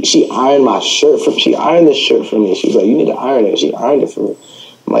 She ironed my shirt for me. She ironed the shirt for me. She was like, you need to iron it. She ironed it for me.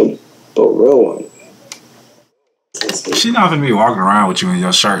 I'm like, the real one. She's not gonna be walking around with you and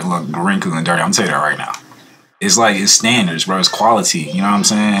your shirt look wrinkled and dirty. I'm telling you that right now. It's like, it's standards, bro. It's quality. You know what I'm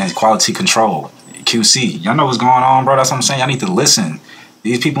saying? It's quality control. QC. Y'all know what's going on, bro. That's what I'm saying. Y'all need to listen.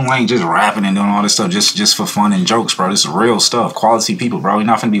 These people ain't just rapping and doing all this stuff just for fun and jokes, bro. This is real stuff. Quality people, bro. You're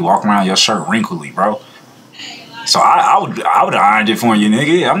not gonna be walking around your shirt wrinkly, bro. So I would have ironed it for you,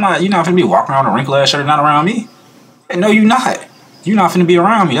 nigga. You're not gonna be walking around a wrinkled ass shirt not around me. And no, you not. You're not finna be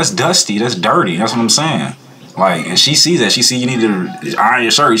around me. That's dusty. That's dirty. That's what I'm saying. Like, and she sees that. She see you need to iron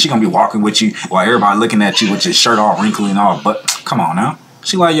your shirt. She gonna be walking with you while everybody looking at you with your shirt all wrinkly and all. But come on now.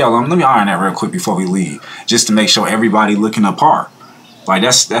 She like, yo, let me iron that real quick before we leave, just to make sure everybody looking apart. Like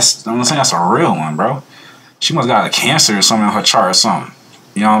that's I'm saying, that's a real one, bro. She must got a cancer or something on her chart or something.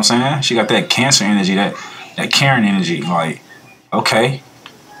 You know what I'm saying? She got that cancer energy, that Karen energy. Like, okay.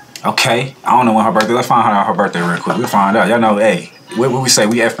 I don't know when her birthday. Let's find out her birthday real quick. We'll find out. Y'all know, hey, what we say?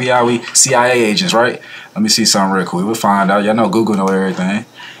 We FBI, we CIA agents, right? Let me see something real quick. We'll find out. Y'all know Google know everything.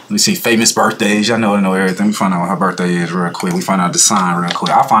 Let me see famous birthdays. Y'all know everything. We find out what her birthday is real quick. We find out the sign real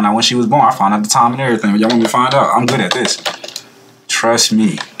quick. I find out when she was born. I find out the time and everything. Y'all want me to find out? I'm good at this. Trust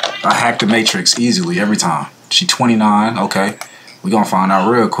me. I hack the matrix easily every time. She 29. Okay. We gonna find out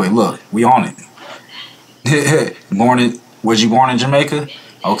real quick. Look, we on it. Was you born in Jamaica?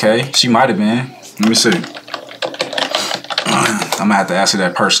 Okay, she might have been. Let me see. I'm gonna have to ask her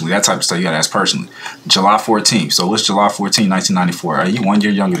that personally. That type of stuff you gotta ask personally. July 14th. So what's July 14th, 1994? Are you 1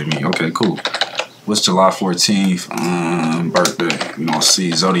 year younger than me? Okay, cool. What's July 14th birthday? We gonna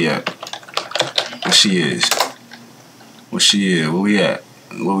see Zodiac. What she is? Where we at?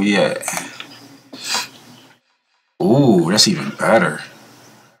 Ooh, that's even better.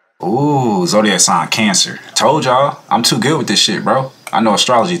 Ooh, Zodiac sign Cancer. Told y'all, I'm too good with this shit, bro. I know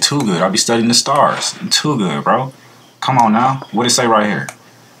astrology too good. I be studying the stars. I'm too good, bro. Come on now. What it say right here?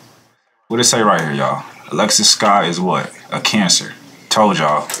 Y'all? Alexis Sky is what? A Cancer. Told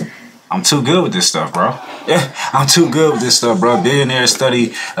y'all. I'm too good with this stuff, bro. Yeah, I'm too good with this stuff, bro. Billionaires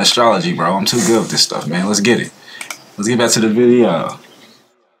study astrology, bro. I'm too good with this stuff, man. Let's get it. Let's get back to the video.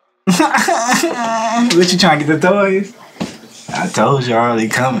 What you trying to get the toys? I told y'all they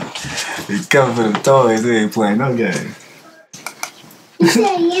coming. They coming for the toys. They ain't playing no game. I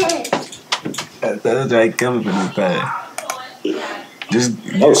told y'all they coming for the thing. Just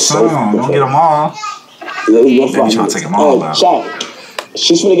get some. Don't get them all. They be trying to take them all out. Chat.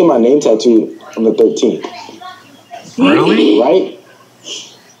 She's gonna get my name tattooed on the 13th. Really? Right?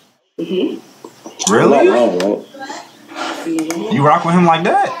 Really? Right? You rock with him like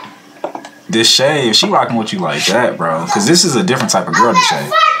that? Deshae, if she rocking with you like that, bro, because this is a different type of girl, Deshae.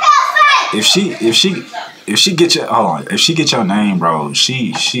 If she get your if she get your name, bro, this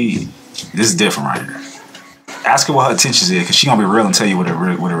is different right here. Ask her what her intentions is, because she gonna be real and tell you what it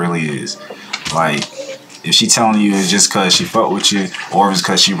really is. Like, if she telling you it's just because she fuck with you, or if it's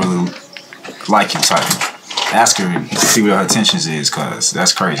because she really like you type. Ask her to see what her intentions is, because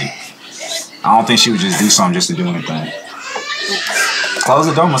that's crazy. I don't think she would just do something just to do anything. Close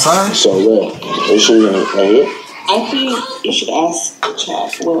the door, massage. So where should we right here? I think you should ask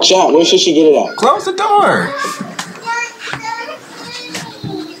Chat. Where should she get it at? Close the door.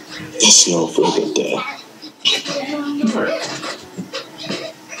 That's no freaking day.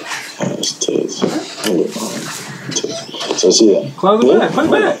 So see that? Close it back. Put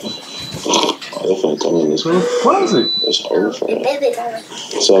it back. Oh, they're finna come in this way. Close it. It's over for that.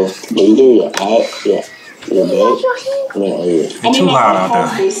 So what you do? Your bed. You're too loud out there.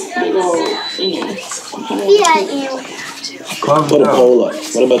 Close Put it a up. pole up.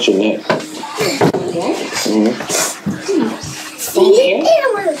 What about your neck?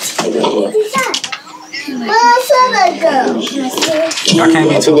 I can't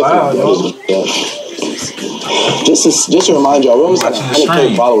be too loud, though. Just to remind y'all, we almost got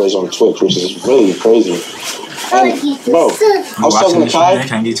 100K followers on Twitch, which is really crazy. And, bro, I was talking to Kai. I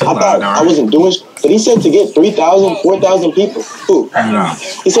thought I wasn't doing but he said to get 3,000, 4,000 people. Who?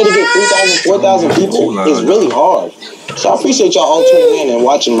 He said to get 3,000, 4,000 people is really hard. So I appreciate y'all all tuning in and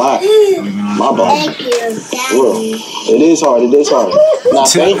watching my blog. It is hard. Now,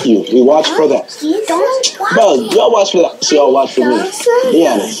 thank you. We watch for that. Bro, y'all watch for that. So y'all watch for me. Be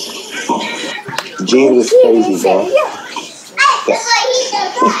honest. James is crazy, bro.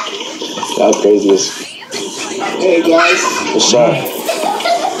 That's crazy. Hey, guys. What's up?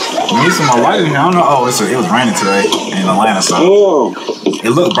 We need some more light in here. I don't know. Oh, it was raining today in Atlanta, so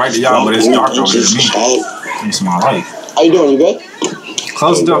it looked bright to y'all, but it's dark over here to me. We need some more light. How you doing? You good?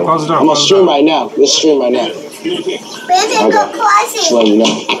 Close the door. I'm on stream right now. Let's stream right now. Okay. Just letting you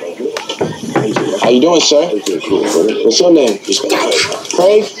know. How you doing, sir? What's your name?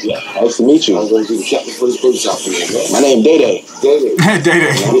 Craig? Nice to meet you. My name Day. Day.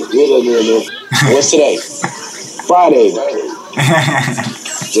 What's today? Friday.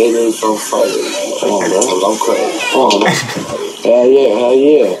 Day from Friday. Come on, bro. I'm Craig. Come on, man. Hell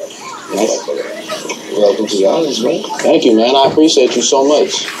yeah. Nice. Welcome to the audience, man. Thank you, man. I appreciate you so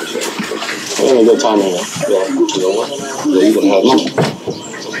much. We're having a good time here. Yeah, you know what? Yeah, you can have me.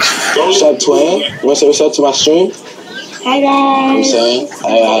 What's up, twin? You want to say what's up to my stream? Hi guys. I'm saying, This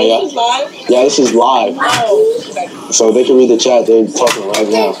is live? yeah, this is live. So they can read the chat. They're talking right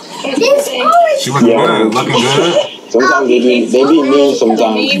now. She looking good. Looking good. Sometimes they be mean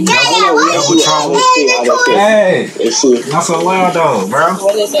sometimes. Hey, Let's see. not so loud though, bro.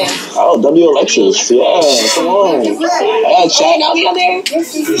 What is it? Oh, W Alexis. Yeah, come on. Yeah, chat. I'll be on there.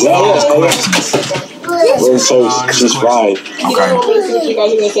 We're so she's fried. Okay. You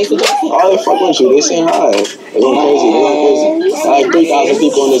guys are gonna say something. Oh, they fuck with you. They saying hi. They going crazy. They going crazy. Like 3,000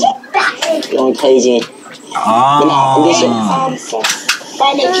 people in this. Going crazy. I'm just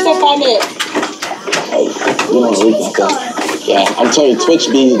 5 minutes. She said 5 minutes. Yeah, I'm telling you, Twitch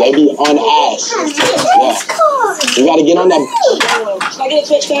they be on ass. Yeah. You gotta get on that. Should I get a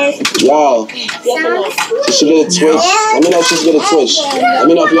Twitch card? Yo. Yes or no? She should get a Twitch. Let me know if she should get a Twitch. Let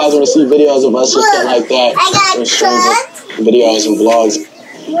me know if you guys want to see videos of us or something like that. And streams and videos and vlogs.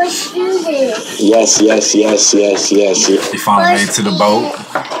 Yes. They finally made it to the boat.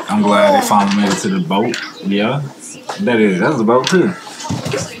 I'm glad they finally made it to the boat. Yeah. That's the boat too.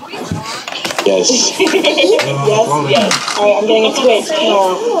 Yes. Yes. Alright, I'm getting a Twitch.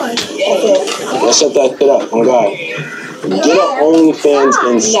 Let's set that shit up. Oh God. Get an OnlyFans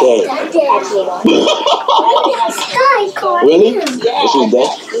instead. Really? Yeah. She's dead?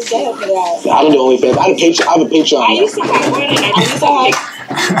 It's dead for that. I don't do OnlyFans. I have a Patreon. I used to have one and I used to have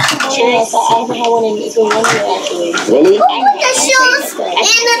Cheers. I haven't had one in it's been 1 year actually. Really? The shoes and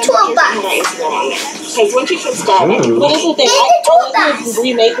the toolbox. Because once you subscribe, what is the thing? I want to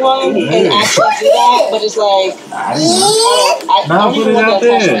remake one and actually do that, but it's like I don't even want to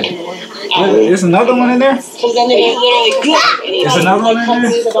attach it anymore. There's another one in there? Because then they literally There's another one in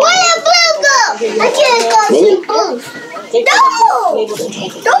there? Where the blue go? I can't go see blue.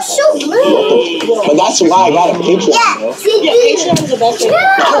 Don't shoot blue. But that's why I got a Patreon. Yeah, Patreon is the best thing.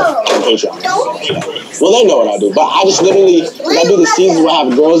 Patreon. Well, they know what I do, but I just literally when I do the seasons where I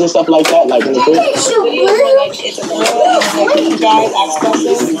have girls and stuff like that, like in the crib. It's a girl, like you guys ask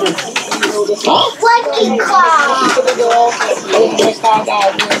questions. Huh? Working car.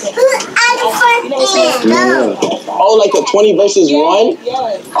 Oh, like a 20 versus 1?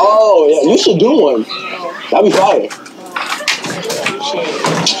 Oh, yeah. You should do one. That'd be fire.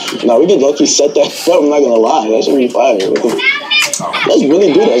 No, we can low-key set that up. I'm not gonna lie. That should be fire. Let's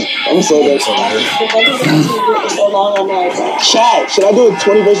really do that. I'm so good. Chat, should I do a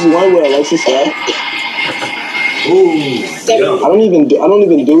 20 versus 1 with Alexis? I don't even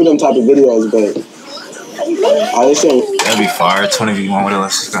do them type of videos, but I just think that'd be fire. 20v1 with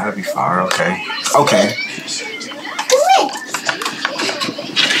Alexis, that'd be fire. Okay.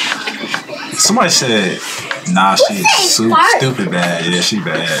 Somebody said, nah, she's stupid bad. Yeah, she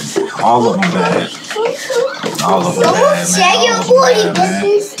bad. All of them bad. All of them bad, man.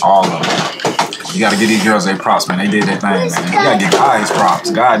 All of them. You gotta give these girls their props, man. They did their thing, man. You gotta give God his props.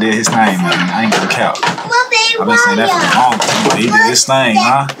 God did his thing, man. I ain't gonna count. I've been saying that for a long time, but he did his thing,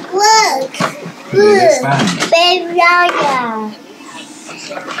 huh? Look. He did his thing. Baby Yaya.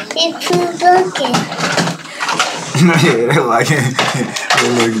 It's too looking. Yeah, they like it.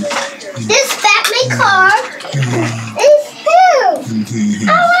 This Batman car is him.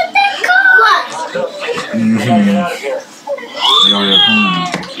 I want that car.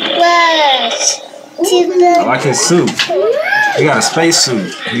 I like his suit. He got a space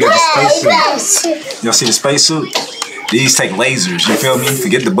suit. Y'all see the space suit? These take lasers, you feel me?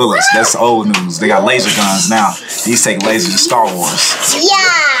 Forget the bullets. That's old news. They got laser guns now. These take lasers in Star Wars.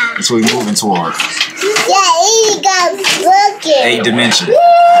 Yeah. That's what we're moving toward. Yeah, he got looking. 8th dimension. You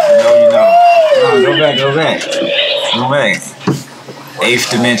know. Go back. 8th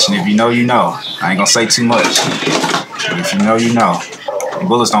dimension. If you know, you know. I ain't gonna say too much. But if you know, you know. The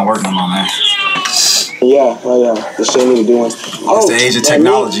bullets don't work no more, man. Yeah. The shit need to do one. It's the age of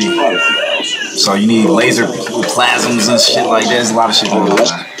technology. So you need laser plasmas and shit like that. There's a lot of shit going on.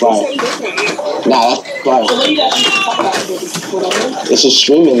 That's fire. Nah, that's fire. It's just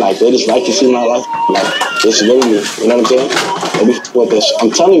streaming, like, they just like to see my life. Like, it's literally, you know what I'm saying?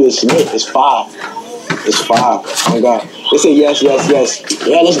 I'm telling you, it's lit. It's fire. It's fire. Oh my God. They say yes. Yeah, let's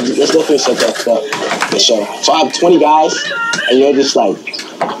definitely set that up. The show. So I have 20 guys, and you're just like,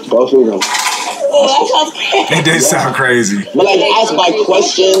 go through them. It did sound crazy. But like, ask by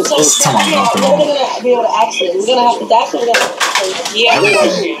questions. Someone go through them. We're gonna be able to ask them. We're gonna have to. That's what we're gonna. Yeah,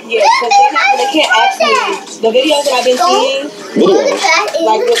 because they can't ask me. The videos that I've been seeing,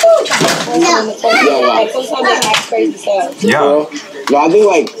 like with like sometimes they ask crazy stuff. Yeah. No, I think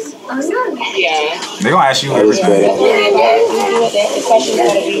like. They gonna ask you everything. The question's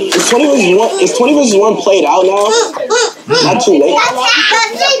gonna be. Is 20 versus 1 played out now? Not too late.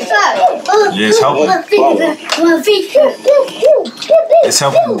 Yeah. It's helping. It's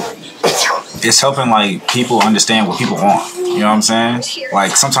helping. It's helping like people understand what people want. You know what I'm saying?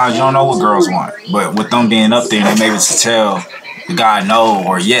 Like sometimes you don't know what girls want, but with them being up there, they able to tell the guy no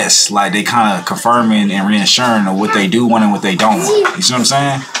or yes. Like they kind of confirming and reassuring of what they do want and what they don't want. You see what I'm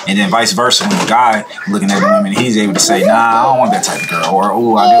saying? And then vice versa, when the guy looking at the women, he's able to say, nah, I don't want that type of girl, or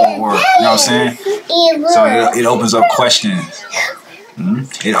oh, I do, or you know what I'm saying? So it opens up questions.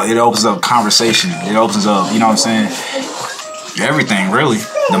 It opens up conversation. It opens up, you know what I'm saying? Everything really,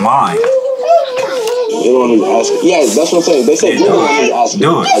 the mind. They don't even ask. Yeah, that's what I'm saying. They say you don't need to ask.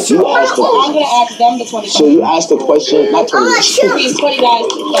 Do it. Like, you ask the I'm gonna ask them the 20. So you ask the question, not 20. These 20 guys.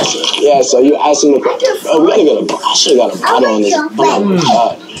 Yeah, so you ask them the question. Oh, we gotta get a. I should have got a bottle on this. Oh my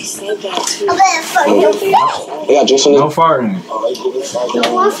god. They got drinks on this. No farting.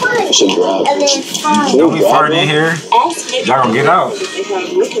 I should grab. Don't be farting in here. Y'all gonna get out.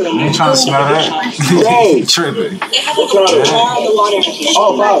 You ain't trying to smell that. Right. Tripping.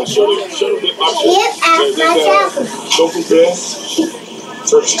 Oh, wow. Don't compare.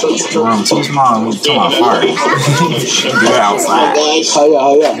 Too small. Too much fart. Get outside.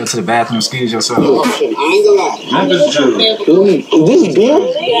 Oh yeah. Go to the bathroom. Excuse yourself. I ain't gonna lie. Is this beer?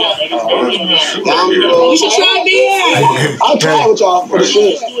 You should try beer. I'll try it with y'all for the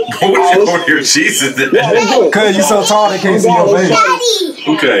shit. What's your cheese? Yeah, let's do it. Cause you so tall they can't see your face.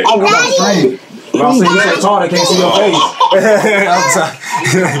 Okay. I'm ready. But I'm saying you so tall they can't see your face. I'm sorry.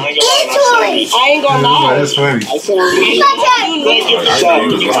 I ain't gonna lie. That's funny.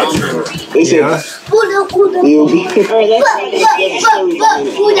 They said, you'll be.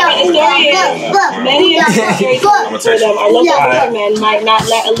 Many of them are local men might not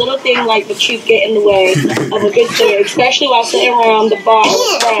let a little thing like the truth get in the way of a good dinner, especially while sitting around the bar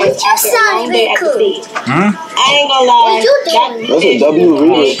with friends after a long day at the sea. I ain't gonna lie. That's a W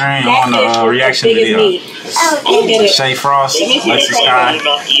reader. On the reaction video. I don't get it. Deshae Frost, Alexis Sky,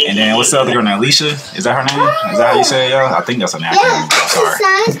 and then what's the other girl name? Alicia? Is that her name? Is that how you say it, yo? I think that's her name. I'm sorry.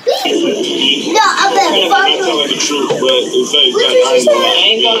 No, I'm telling the truth, but it's like I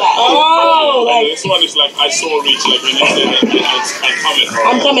ain't gonna lie. Oh, like this one is like I saw reach like when you said I comment.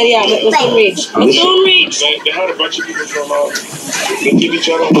 I'm coming. Yeah, let's soon reach. Let's soon reach. They had a bunch of people from they give each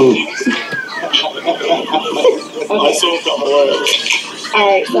other. I saw a couple.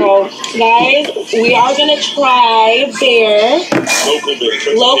 Alright, so guys, we are gonna try beer.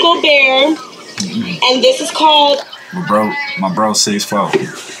 Local beer. And this is called My bro 6'4".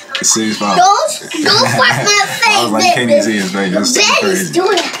 It's 6'4". Don't fuck my face. I was like, can't even see his face. That's so crazy. I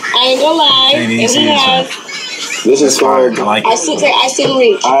ain't gonna lie. Can't even And see he his has face. This is called I like I it. soon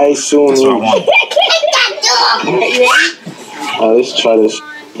reach. I soon That's what I reach. want. You ready? Let's try this.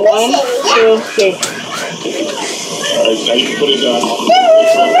 1, 2, 3. Alright, now you can put it down.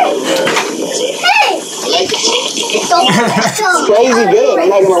 It's crazy good. I'm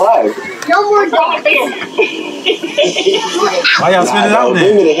not gonna lie. No more dog beer. Why y'all spit it out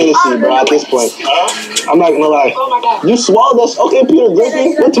Bring me then? the Hennessy, bro. At this point, I'm not gonna lie. Oh my god. You swallowed us, okay, Peter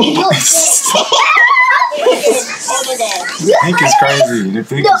Griffin? What the Oh my god. The pink is crazy. The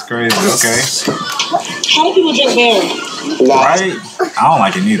pink is crazy. Okay. How do people drink beer? Nah, Right? I don't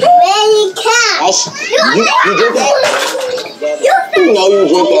like it neither. Really cat. you drink that? You know you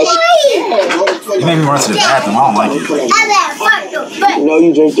drink that shit. You made me run to the bathroom. I don't like it. You know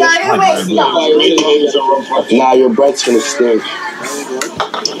you drink that. Nah, your breath's gonna stink.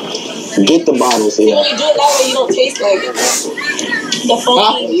 Get the bottles You here. only do it that way you don't taste like the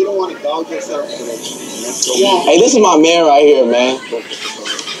funky. You don't want to dog yourself. Hey, this is my man right here, man.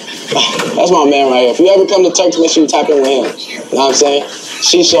 That's my man right here. If you ever come to Turks, make sure you tap in with him. You know what I'm saying?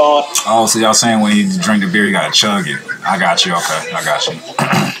 She saw. Oh, so y'all saying when you drink the beer, you gotta chug it. I got you. Okay, I got you.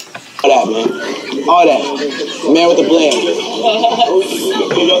 All that, man. All that. Man with the plan.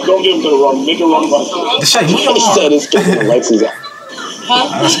 Don't give them to the wrong. Make it wrong. Deshae, move your They arm. said it's getting Alexis out.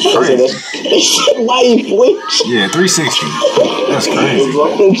 That's They crazy. said, why you flinch? Yeah, 360. That's crazy.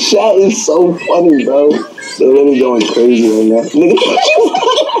 The chat is so funny, bro. They're really going crazy right now. Nigga,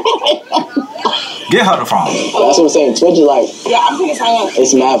 Get her the phone. that's what I'm saying. Twitch is like, Yeah, I'm gonna sign up.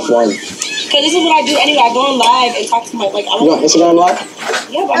 it's mad fun. Cause this is what I do anyway. I go on live and talk to my like. You on Instagram Live?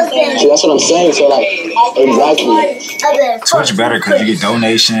 Yeah, but I'm saying. See, that's what I'm saying. So, like, exactly. Twitch better because you get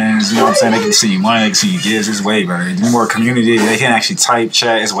donations. You know what I'm saying? They can see you money. They can see you gifts. It's way better. The more community, they can actually type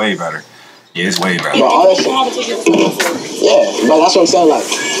chat. It's way better. Yeah, it's way better. Bro, all that shit. Yeah, but that's what I'm saying. Like,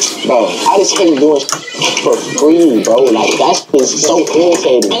 bro, I just hate doing for free, bro. Like, that's just so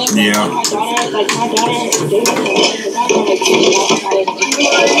irritating. Yeah. My daughter, like my daughter,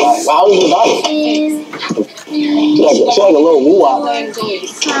 How is your daughter? She like a little woo-wop.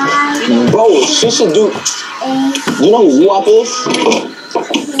 Bro, Bro, she should do. You know who WAP is?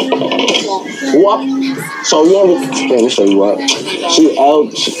 WAP. So you know, let me show you what. They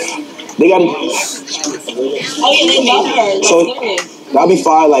got it. Oh yeah, they love her. So that'd be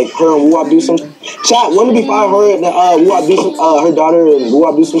fire. Like her and WAP do some. Chat. Wouldn't it be fire? Her and WAP do some. Her daughter and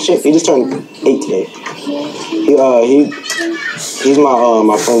WAP do some shit. He just turned 8 today. He's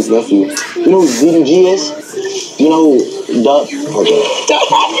my friend's nephew. You know who ZDG is? You know who Duck? Okay.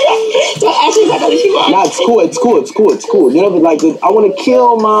 Nah, it's cool. You never like I want to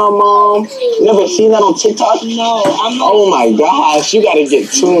kill my mom. You never seen that on TikTok? No, I'm not. Oh my gosh, you gotta get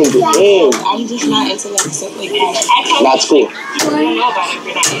tuned in. I'm just not into like stuff like that. That's cool. I don't know about it if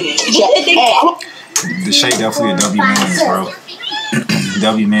you're not in it. Deshae definitely a W man, bro.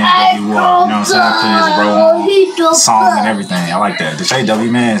 W man, W walk. You know what I'm saying? Put his bro on song and everything. I like that. Deshae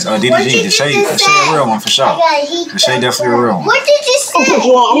W man's DDG. Deshae a real one for sure. Deshae definitely a real one. What did you say? I'm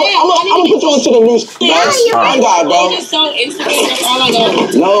gonna put you on to the news. I got, bro. They just so Instagram. That's all I know.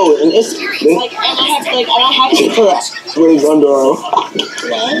 No, and it's Like, and I don't have to. where he's under a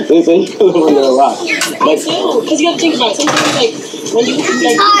They say he's under a rock. But too, because you have to think about it. Sometimes like when you like you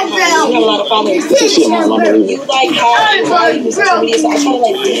have a lot of followers. This is shit, man. You like have values and social media, so I try to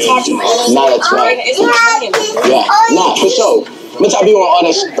like talk to all those. Nah, that's right. It's important. Yeah, nah, for sure. I'm gonna be on all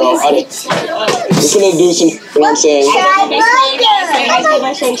that shit, bro. All that. We're gonna do some, you know what I'm saying? My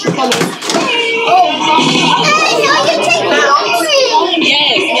friend, she's coming.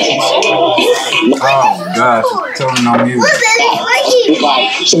 Oh gosh, tell me no music.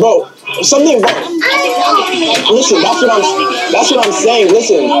 So, bro, something. Listen, that's what I'm saying.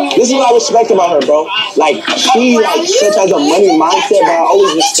 Listen, this is what I respect about her, bro. Like she such has a money mindset, but I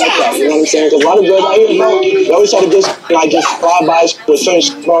always respect that. You know what I'm saying? Because a lot of girls out here, bro, they always try to just fly by with certain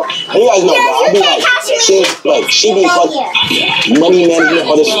shit, bro. And you guys know, bro, I be like, she be fucking money management,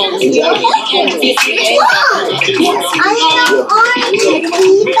 all this shit. Exactly.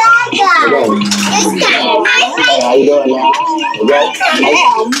 Hey, how you doing, man? Okay?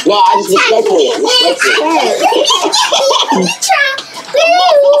 I just respect her.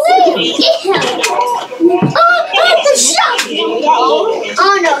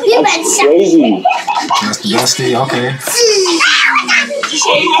 Oh no, you better shut. Crazy. That's the bestie, okay.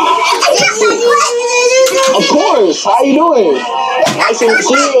 Of course. How you doing? Nice to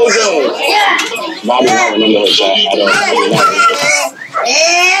see you again. No, I do not remember her, chat. I don't remember.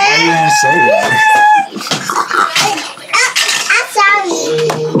 Why you didn't say that?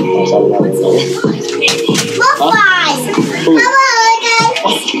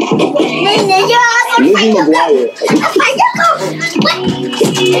 Lizzie McGuire. They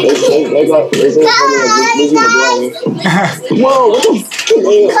say Lizzie McGuire. Whoa, what the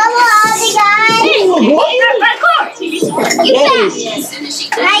fuck? Come on, guys. Yes.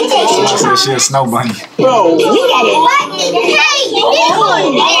 That's shit, Snow Bunny. Bro, you got it. Hey, you did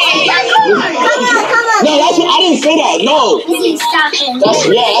one. No, I didn't say that. No.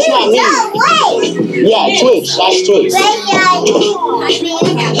 That's not me. Yeah, Twitch. That's Twitch.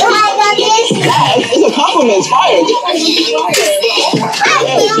 Yeah, it's a compliment. It's fire. Yeah,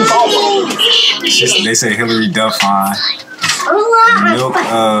 she's fire. They say Hillary Duff on milk.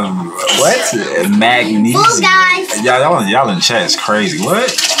 What? Magnesium. Y'all in chat is crazy. What?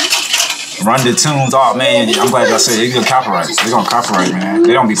 Run the tunes. Oh man, I'm glad y'all said they're gonna copyright. They're gonna copyright, man.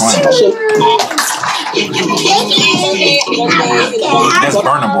 They don't be playing. That's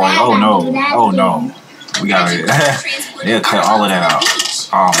Burna Boy. Oh no. Oh no. We gotta. They'll cut all of that out.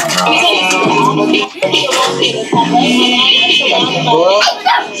 Oh my god.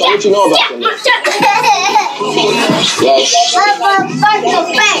 So what you know about them? Yes.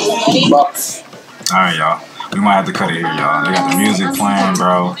 Alright, y'all. We might have to cut it here, y'all. They got the music playing,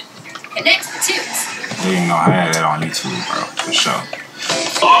 bro. They ain't gonna have that on YouTube, bro. For sure.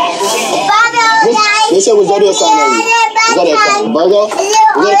 They said was Zodiac sign on you. Zodiac sign. Virgo?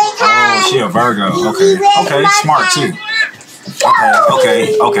 Oh, she a Virgo. Okay. Okay, smart too.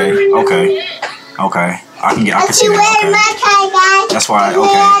 Okay. I can see that. Okay. That's why,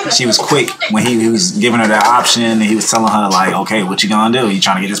 okay. She was quick when he was giving her that option and he was telling her, like, okay, what you gonna do? You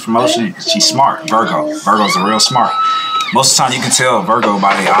trying to get this promotion? She's smart. Virgo's a real smart. Most of the time, you can tell Virgo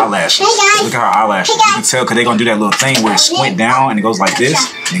by their eyelashes. Look at her eyelashes. You can tell because they're going to do that little thing where it squint down and it goes like this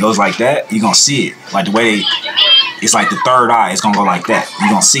and it goes like that. You're going to see it. Like the way it's like the third eye. It's going to go like that. You're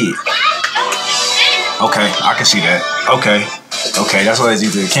going to see it. Okay, I can see that. Okay, that's why it's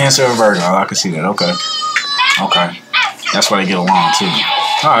either Cancer or Virgo. I can see that. Okay. That's why they get along too.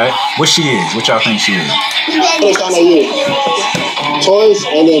 All right, what she is? What y'all think she is? Taurus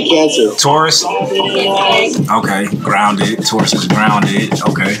and then Cancer. Taurus. Okay, grounded. Taurus is grounded.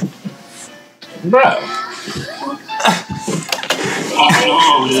 Okay. Bro.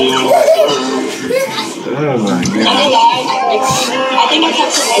 Oh my God. I think I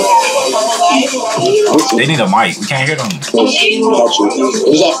touched They need a mic. We can't hear them. I dated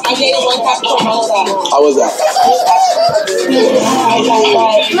one couple from Malta. How was that?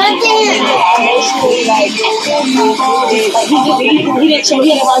 He didn't show.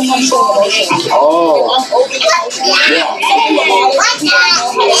 He had a hard time showing emotion. Oh. Yeah.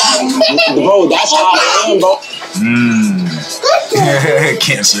 Bro, that's how I am, bro.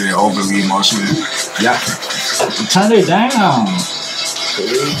 Cancer, overly emotional. Yeah. Turn it down.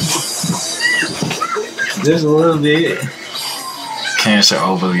 Just a little bit. Cancer,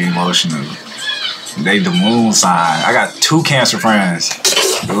 overly emotional. They the moon sign. I got 2 Cancer friends.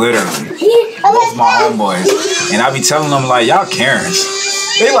 Literally. Both my homeboys. And I be telling them, like, y'all Karens.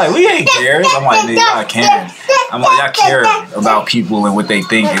 They like, we ain't Karens. I'm like, y'all Karens. I'm like, y'all care about people and what they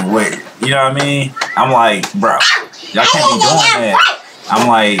think and what, you know what I mean? I'm like, bro, y'all can't be doing that. I'm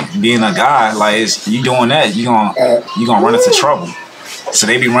like, being a guy, like, you doing that, you gonna run into trouble. So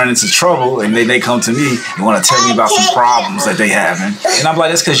they be running into trouble, and they come to me and want to tell me about some problems that they having. And I'm like,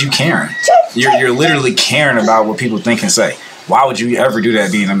 that's because you caring. You're literally caring about what people think and say. Why would you ever do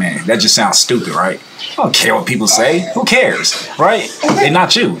that being a man? That just sounds stupid, right? I don't care what people say. Who cares, right? They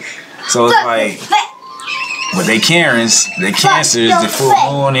not you. So it's like, but they Karens, they Cancers, the full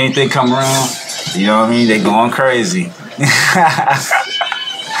moon, anything come around, you know what I mean? They going crazy.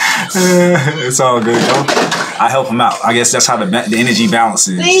 It's all good, though. I help them out. I guess that's how the energy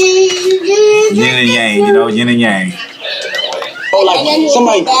balances. Yin and yang, you know, yin and yang. Oh, like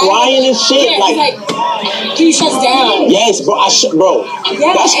somebody crying and shit, like he shuts down. Yes, bro. Bro,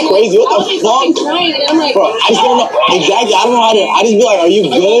 yeah, that's crazy. What the fuck, like, bro? I just don't know exactly. I don't know how to. I just be like, are you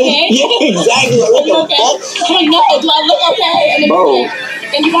good? Okay? Yeah, exactly. Like, what the fuck? I'm like, no, do I look okay? And bro.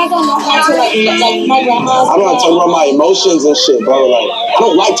 And you guys don't know how to like my grandma. I don't know how to talk about my emotions and shit, bro. Like, I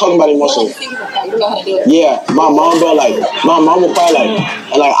don't like talking about emotions. You know how to do it. Yeah, my mom, bro. Like, my mom will probably like,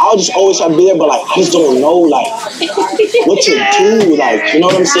 and like, I'll just always try to be there, but like, I just don't know like what to do. Like, you know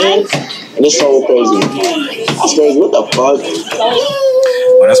what I'm saying? And it's so crazy. That's crazy. What the fuck?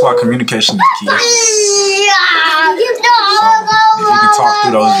 Well, that's why communication is key. So, if you can talk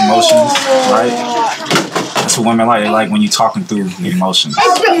through those emotions, right? That's what women like. They like when you talking through the emotions. You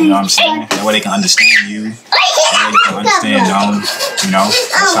know what I'm saying? That way they can understand you. That way they can understand them. You know?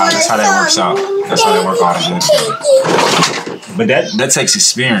 That's how that works out. That's how they work out together. But that takes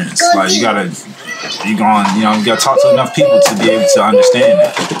experience. Like you gotta talk to enough people to be able to understand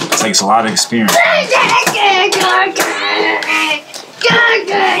that. It takes a lot of experience.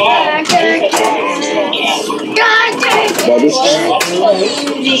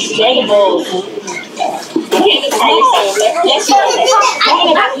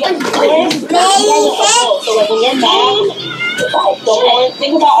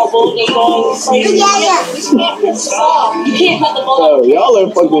 Think about a boat that's going crazy. You can't let the boat. Y'all are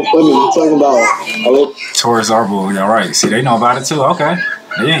fucking funny. You're talking about Taurus are bull. Y'all right. See, they know about it too. Okay.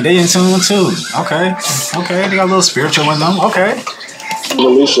 They in tune too. Okay. They got a little spiritual in them. Okay.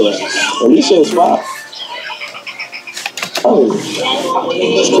 Alicia is fine. Oh,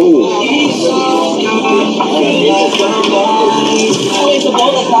 that's cool.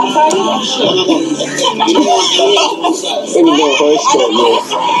 Horoscope, man.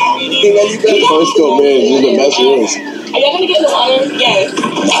 Horoscope, man, is the best news. Are y'all gonna get in the water? Yes.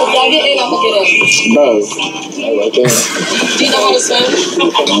 If y'all get in, I'm gonna get in. Bro, I like that. Do you know how to swim?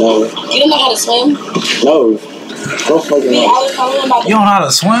 No. You don't know how to swim? No. Don't fucking know. I was telling them about You don't know how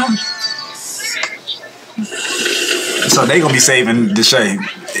to swim? So they gonna be saving Deshae,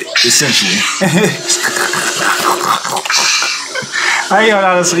 essentially. Hey, you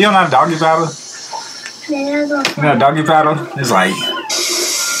don't know how to doggy paddle? You know doggy paddle? It's like,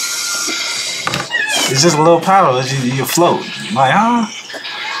 it's just a little paddle that you float. I'm like, huh?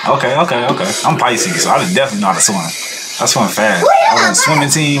 Okay. I'm Pisces, so I definitely know how to swim. I swim fast. I was on a swimming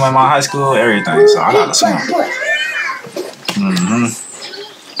team in my high school, everything, so I know how to swim.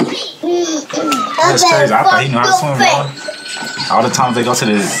 That's crazy. I thought he knew how to swim, bro. All the times they go to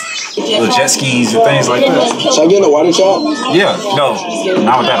the little jet skis and things like that. Should I get in the water shop? Yeah, no,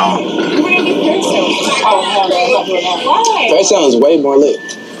 not with that on. That sounds way more lit.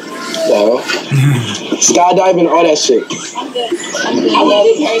 So, skydiving, all that shit. I love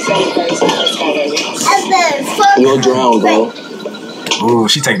skydiving. You'll drown, bro. Ooh,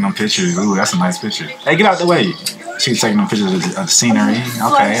 she taking them pictures. Ooh, that's a nice picture. Hey, get out the way. She taking them pictures of the scenery.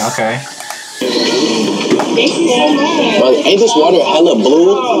 Okay. But ain't this water hella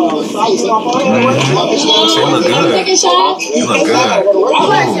blue? She look good. You look good. Ooh.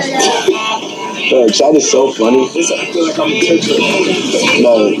 Chat is so funny. I feel like I'm a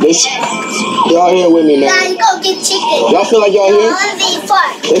no, this. Y'all here with me, man. Now go get chicken. Y'all feel like y'all here?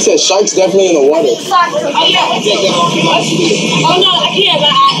 They said sharks definitely in the water. Oh no, I can't.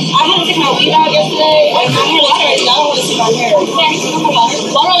 But I had to take my weed out yesterday. And my hair lost already. I don't want to see my hair.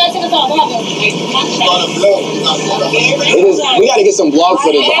 Why don't I take this off? It is. We gotta get some vlog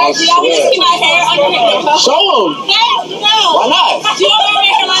footage. I See my hair under here. Show them. No. Why not? Do you remember my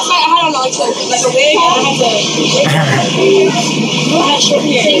hair last night? I don't know. It's like a wig. I had short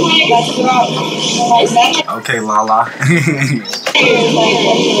hair. Okay, Lala.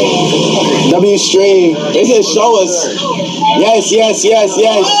 W stream. They said show us. Yes. We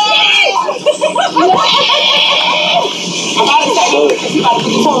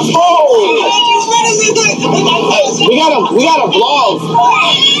got a vlog.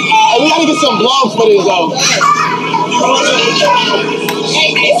 Hey, we gotta get some vlog footage though.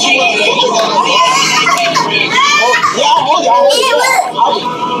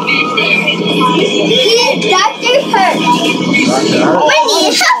 Dr. Hurt.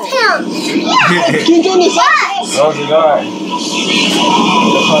 Winnie, help him. Keep doing this. Close the door.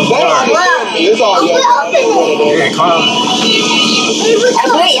 It's all good. Yeah, close.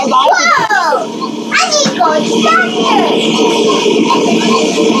 Whoa! I need to go to the doctor.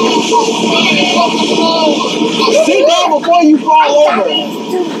 Sit down before you fall over.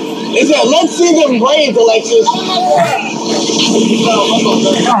 They said, let's see them braids, Alexis.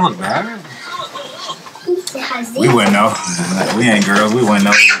 They don't look bad. We wouldn't know. We ain't girls. We wouldn't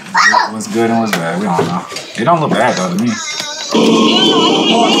know what's good and what's bad. We don't know. They don't look bad though to me.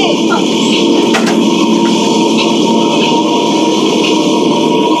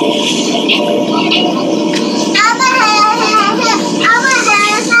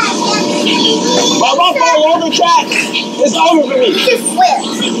 If I fall over, chat, it's over for me. Just flip.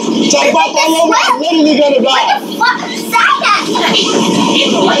 Chat, if I fall over, I'm literally gonna die. What the fuck is that?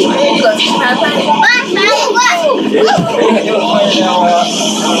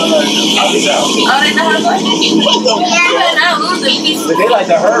 But they like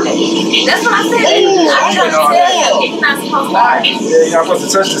to hurt him. That's what I said. I'm trying to tell you. You're not supposed to hurt. Yeah, you're not supposed to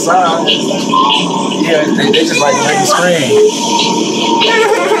touch the side. Yeah, they just like to make you scream.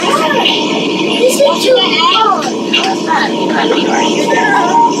 This is too long.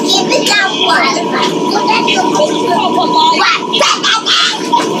 Give it that one.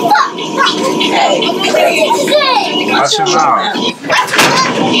 Watch your mouth.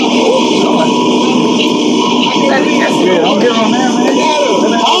 Yeah, don't get on there, man.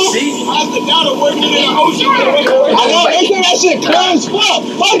 See? I know, they think that shit clear as fuck.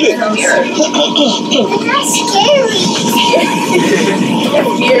 Fuck it. That's scary.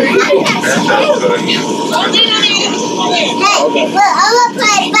 Hey, look, I'm gonna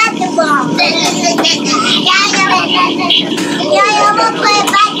play basketball. I'm gonna play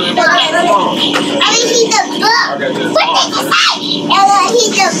basketball. He's a buck. What did you say?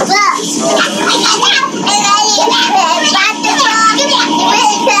 He's a buck.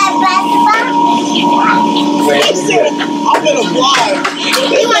 I'm gonna fly.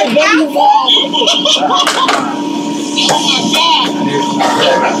 They like W ball. They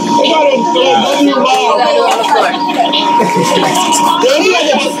got a W ball.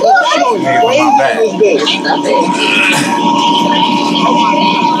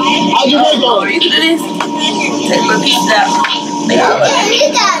 How'd you make on? You can do this. Take my piece out. You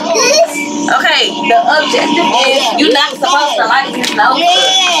got this? Okay, the objective is you're not supposed to like his nose.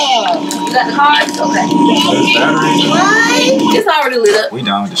 Yeah. You got the cards? Okay. What? It's already lit up. We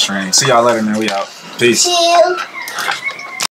done with the stream. See y'all later, man. We out. Peace. Two.